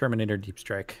 Terminator Deep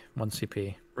Strike, 1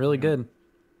 CP. Really good.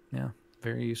 Yeah.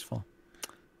 Very useful.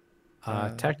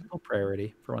 Tactical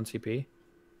Priority for 1 CP.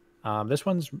 This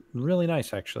one's really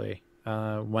nice, actually,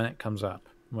 when it comes up,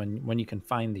 when you can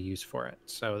find the use for it.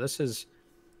 So this is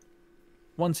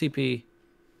 1 CP.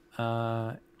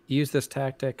 Use this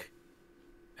tactic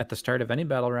at the start of any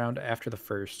battle round after the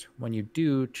first. When you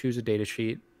do, choose a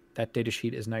datasheet. That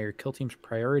datasheet is now your kill team's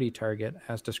priority target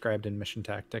as described in mission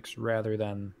tactics rather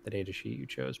than the datasheet you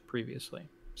chose previously.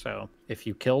 So if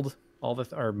you killed all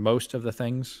or most of the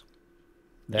things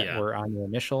that were on your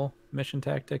initial mission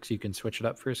tactics, you can switch it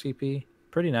up for a CP.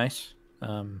 Pretty nice.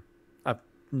 I've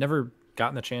never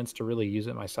gotten the chance to really use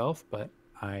it myself, but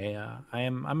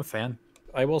I'm a fan.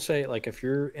 I will say, like, if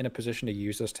you're in a position to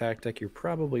use this tactic, you're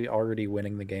probably already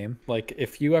winning the game. Like,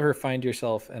 if you ever find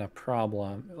yourself in a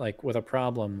problem, like,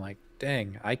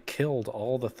 dang, I killed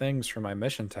all the things from my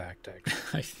mission tactics.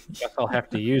 I guess I'll have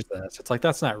to use this. It's like,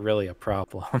 that's not really a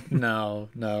problem. No.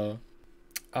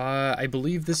 I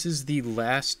believe this is the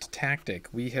last tactic.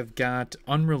 We have got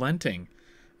Unrelenting.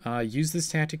 Use this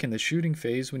tactic in the shooting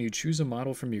phase when you choose a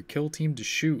model from your kill team to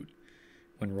shoot.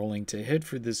 When rolling to hit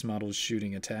for this model's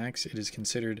shooting attacks, it is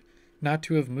considered not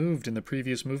to have moved in the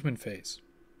previous movement phase.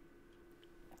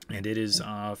 And it is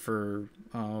for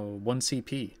 1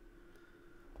 CP.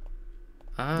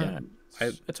 Yeah,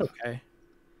 it's okay.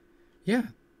 Yeah,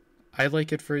 I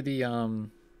like it for the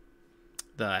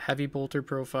heavy bolter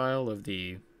profile of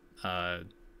the uh,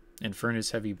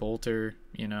 Infernus heavy bolter.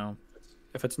 You know.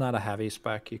 If it's not a heavy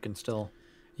spec, you can still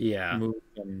Yeah. move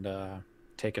and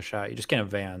take a shot. You just can't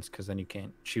advance because then you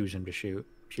can't choose him to shoot.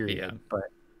 Yeah. Period. But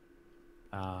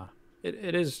uh,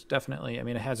 it is definitely. I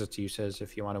mean, it has its uses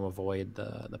if you want to avoid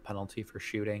the penalty for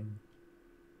shooting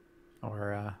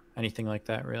or anything like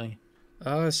that. Really.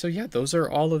 So yeah, those are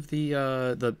all of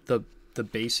the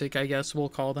basic, I guess we'll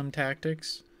call them,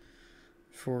 tactics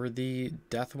for the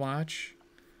Deathwatch.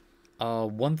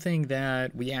 One thing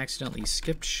that we accidentally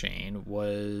skipped, Shane,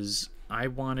 was I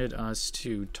wanted us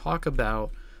to talk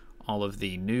about all of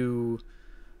the new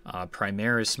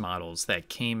Primaris models that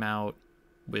came out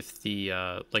with the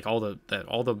like all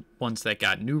the ones that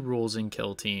got new rules in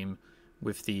Kill Team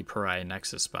with the Pariah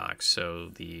Nexus box. So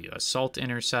the Assault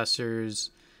Intercessors,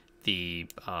 the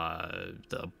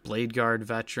Blade Guard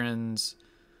veterans,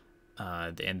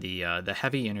 and the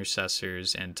Heavy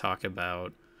Intercessors, and talk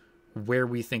about where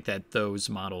we think that those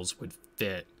models would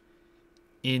fit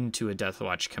into a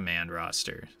Deathwatch command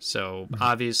roster. So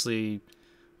obviously,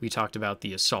 we talked about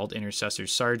the Assault Intercessor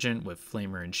Sergeant with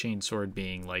Flamer and Chainsword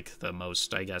being like the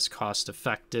most, I guess,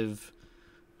 cost-effective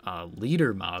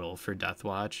leader model for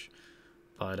Deathwatch.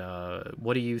 But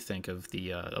what do you think of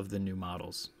the new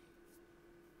models?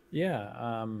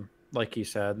 Yeah. Like you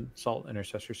said, Salt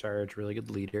Intercessor Sarge, really good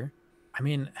leader. I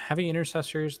mean, heavy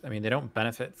intercessors, I mean, they don't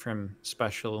benefit from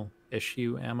special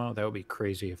issue ammo. That would be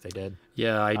crazy if they did.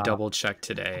 Yeah, I Uh, double checked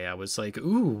today. I was like,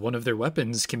 ooh, one of their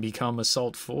weapons can become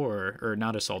Assault 4 or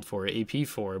not Assault 4, AP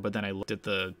 4, but then I looked at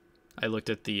the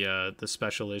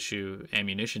special issue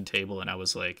ammunition table and I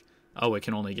was like, oh, it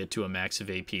can only get to a max of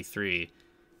AP 3.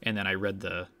 And then I read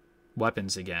the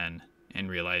weapons again and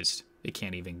realized it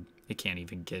can't even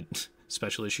get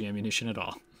special issue ammunition at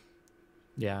all.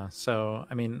 yeah. So,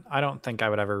 I mean, I don't think I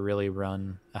would ever really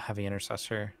run a heavy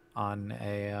intercessor on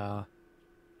a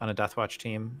Deathwatch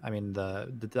team. I mean,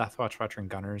 the Deathwatch veteran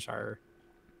gunners are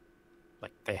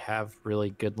like they have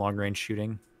really good long range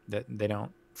shooting that they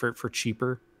don't for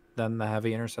cheaper than the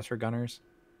heavy intercessor gunners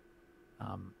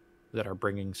that are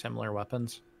bringing similar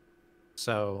weapons.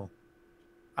 So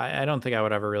I don't think I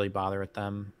would ever really bother with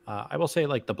them. I will say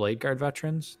like the Blade Guard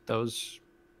veterans, those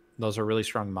are really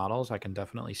strong models. I can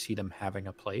definitely see them having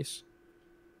a place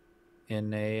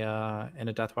in a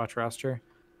Deathwatch roster.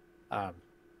 Um,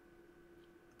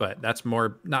 but that's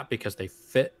more not because they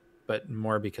fit, but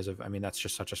more because of I mean that's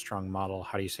just such a strong model.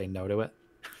 How do you say no to it,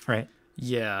 right?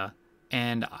 Yeah,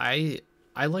 and I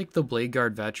like the Blade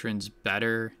Guard veterans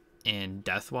better in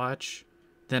Deathwatch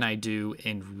than I do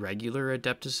in regular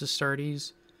Adeptus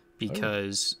Astartes Oh,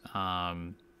 because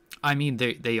I mean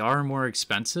they are more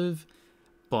expensive,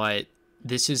 but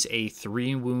this is a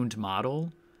 3 wound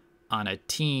model on a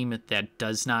team that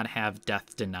does not have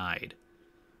death denied.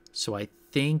 So I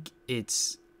think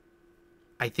it's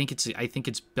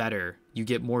better. You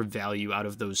get more value out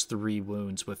of those 3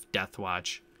 wounds with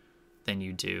Deathwatch than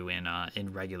you do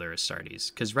in regular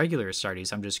Astartes. Because regular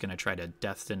Astartes, I'm just gonna try to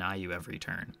death deny you every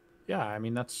turn. yeah. I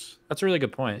mean that's a really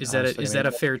good point. Honestly, I Is mean that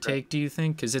a fair take? Do you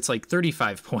think? Because it's like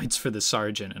 35 points for the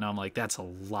sergeant, and I'm like, that's a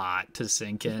lot to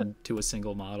sink in to a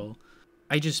single model.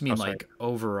 I just oh mean sorry. like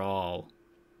overall,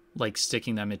 like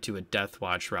sticking them into a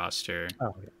Deathwatch roster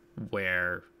Oh yeah.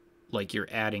 where like you're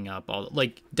adding up all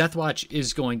like Deathwatch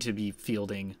is going to be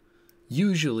fielding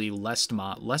usually less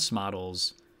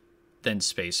models than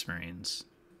Space Marines.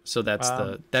 So that's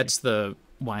the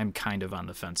why I'm kind of on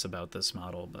the fence about this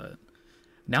model, but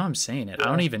now I'm saying it. I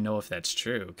don't Yeah. even know if that's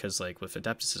true because like with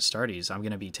Adeptus Astartes, I'm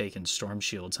gonna be taking storm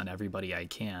shields on everybody I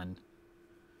can.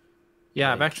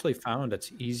 Yeah, I've Like, actually found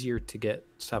it's easier to get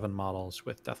 7 models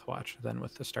with Deathwatch than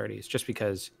with the Astartes, just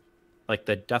because like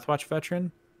the Deathwatch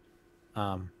veteran,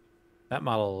 um, that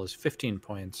model is 15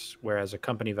 points, whereas a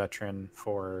company veteran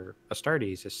for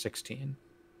Astartes is 16.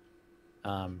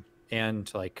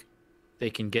 And like they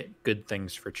can get good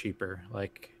things for cheaper,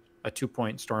 like a 2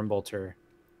 point Stormbolter.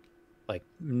 Like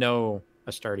no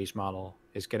Astartes model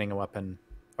is getting a weapon,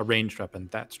 a ranged weapon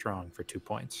that strong for 2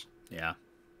 points. yeah,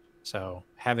 So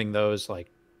having those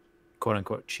like quote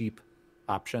unquote cheap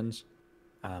options,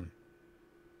 um,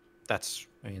 that's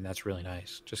I mean that's really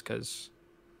nice just because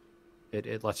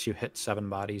it lets you hit 7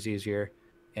 bodies easier,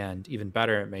 and even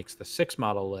better, it makes the 6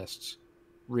 model lists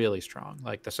really strong.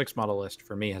 Like the 6 model list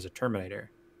for me has a Terminator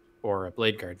or a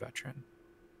Blade Guard veteran,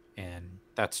 and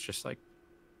that's just like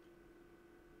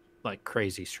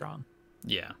crazy strong.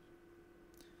 yeah.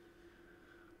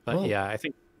 But Well, yeah, I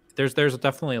think there's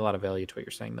definitely a lot of value to what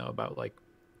you're saying though about like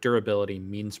durability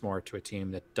means more to a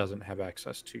team that doesn't have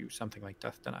access to something like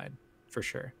Death Denied for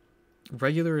sure.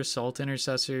 Regular assault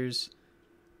intercessors.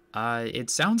 It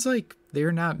sounds like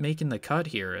they're not making the cut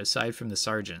here, aside from the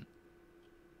sergeant.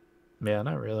 Yeah,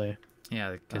 not really.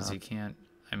 Yeah, because Uh, you can't.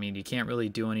 I mean, you can't really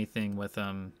do anything with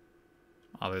them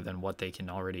other than what they can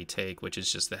already take, which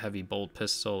is just the heavy bolt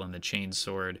pistol and the chain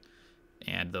sword,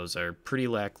 and those are pretty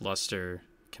lackluster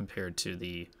compared to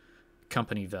the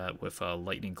company vet with a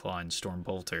lightning claw and storm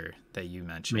bolter that you I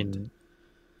mentioned. mean,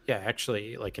 yeah,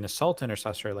 actually, like an assault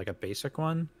intercessor, like a basic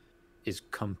one, is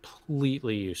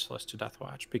completely useless to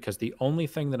Deathwatch because the only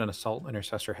thing that an assault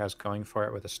intercessor has going for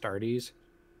it with Astartes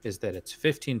is that it's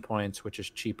 15 points, which is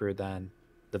cheaper than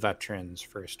the veterans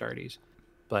for Astartes,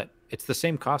 but it's the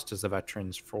same cost as the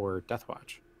veterans for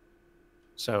Deathwatch.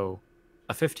 So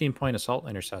a 15-point assault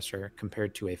intercessor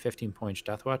compared to a 15-point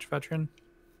Deathwatch veteran,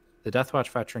 the Deathwatch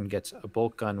veteran gets a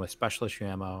bolt gun with special issue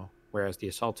ammo, whereas the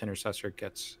assault intercessor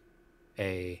gets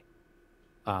a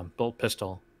bolt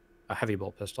pistol, a heavy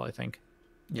bolt pistol, I think,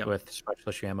 Yep. with special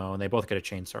issue ammo, and they both get a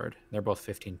chain sword. They're both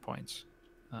 15 points.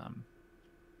 Um,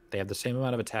 they have the same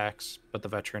amount of attacks, but the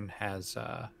veteran has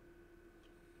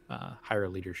higher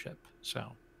leadership.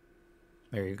 So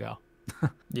there you go.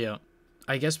 Yeah.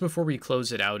 I guess before we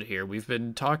close it out here, we've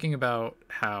been talking about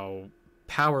how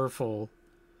powerful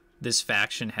this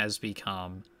faction has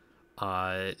become.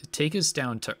 Take us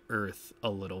down to earth a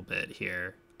little bit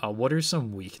here. What are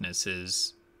some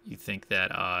weaknesses you think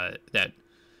that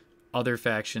other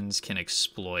factions can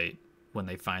exploit when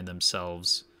they find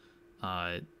themselves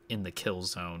in the kill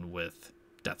zone with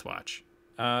Deathwatch?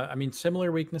 I mean,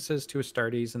 similar weaknesses to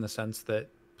Astartes in the sense that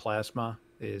plasma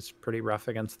is pretty rough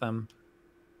against them,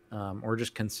 or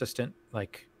just consistent,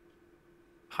 like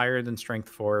higher than strength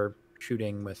 4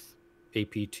 shooting with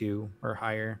AP2 or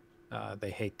higher. They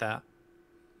hate that.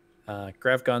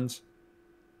 Grav guns,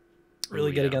 Oh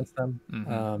really good yeah. against them.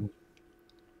 Mm-hmm.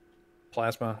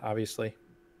 Plasma, obviously.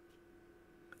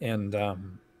 And I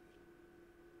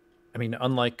mean,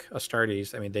 unlike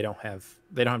Astartes, I mean they don't have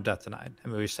death denied. I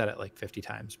mean, we've said it like 50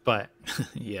 times, but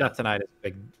Yeah. death denied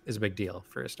is a big deal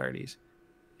for Astartes,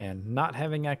 and not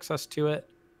having access to it,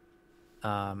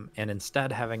 and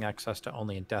instead having access to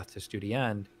only a death to duty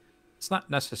end, it's not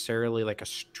necessarily like a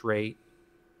straight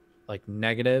like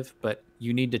negative, but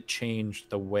you need to change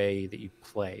the way that you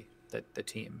play the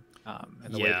team,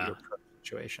 and the way that you Yeah. approach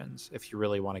situations if you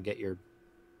really want to get your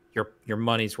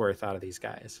money's worth out of these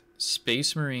guys.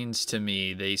 Space Marines to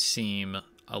me, they seem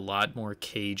a lot more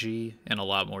cagey and a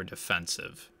lot more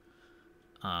defensive.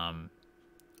 Um,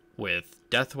 with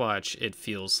Deathwatch, it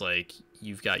feels like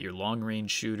you've got your long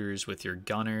range shooters with your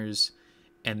gunners,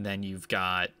 and then you've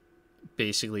got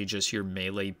basically just your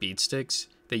melee beatsticks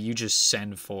that you just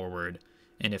send forward,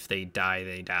 and if they die,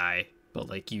 they die. But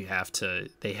like they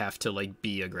have to like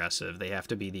be aggressive. They have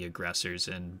to be the aggressors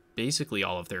in basically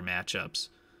all of their matchups.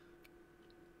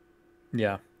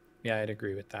 Yeah, yeah, I'd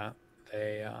agree with that.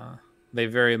 They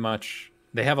very much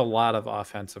they have a lot of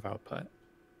offensive output,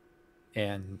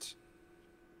 and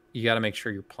you got to make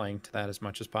sure you're playing to that as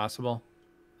much as possible.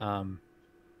 Um,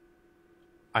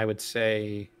 I would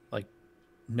say like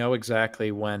know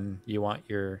exactly when you want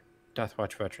your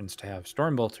Deathwatch veterans to have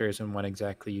storm bolters and when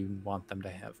exactly you want them to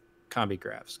have combi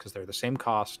grafts because they're the same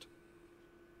cost.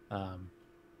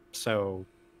 So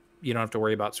you don't have to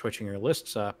worry about switching your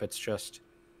lists up. It's just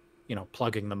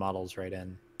plugging the models right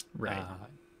in, Right.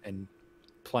 and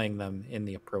playing them in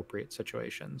the appropriate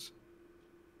situations.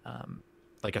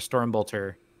 Like a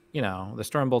Stormbolter, the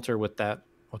Stormbolter with that,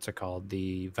 what's it called?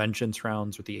 The Vengeance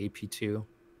rounds with the AP2.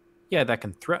 Yeah, that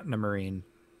can threaten a Marine,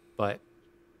 but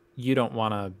you don't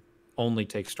want to only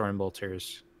take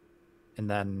Stormbolters and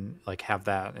then like have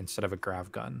that instead of a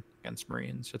Grav gun against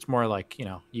Marines. It's more like,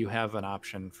 you have an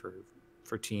option for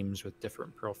teams with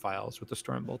different profiles with the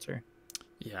Stormbolter.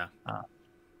 Yeah.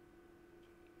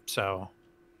 So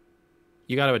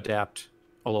you got to adapt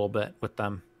a little bit with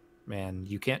them, man.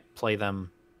 You can't play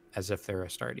them as if they're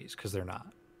Astartes because they're not.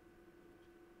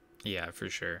 Yeah, for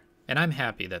sure. And I'm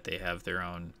happy that they have their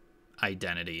own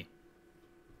identity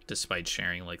despite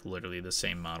sharing like literally the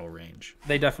same model range.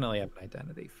 They definitely have an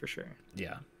identity for sure.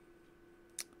 Yeah.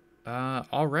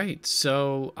 All right.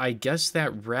 So I guess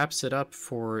that wraps it up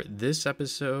for this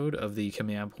episode of the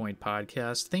Command Point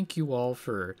podcast. Thank you all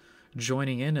for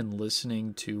joining in and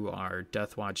listening to our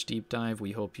Deathwatch deep dive.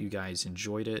 We hope you guys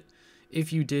enjoyed it.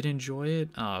 If you did enjoy it,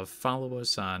 follow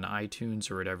us on iTunes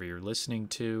or whatever you're listening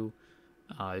to.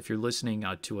 If you're listening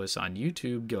to us on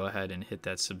YouTube, go ahead and hit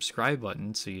that subscribe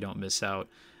button so you don't miss out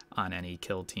on any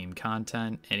Kill Team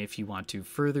content. And if you want to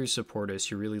further support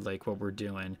us, you really like what we're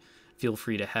doing, feel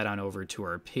free to head on over to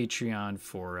our Patreon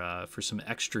for some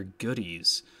extra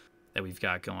goodies that we've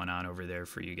got going on over there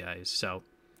for you guys. So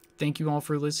thank you all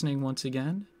for listening once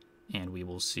again, and we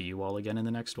will see you all again in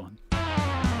the next one.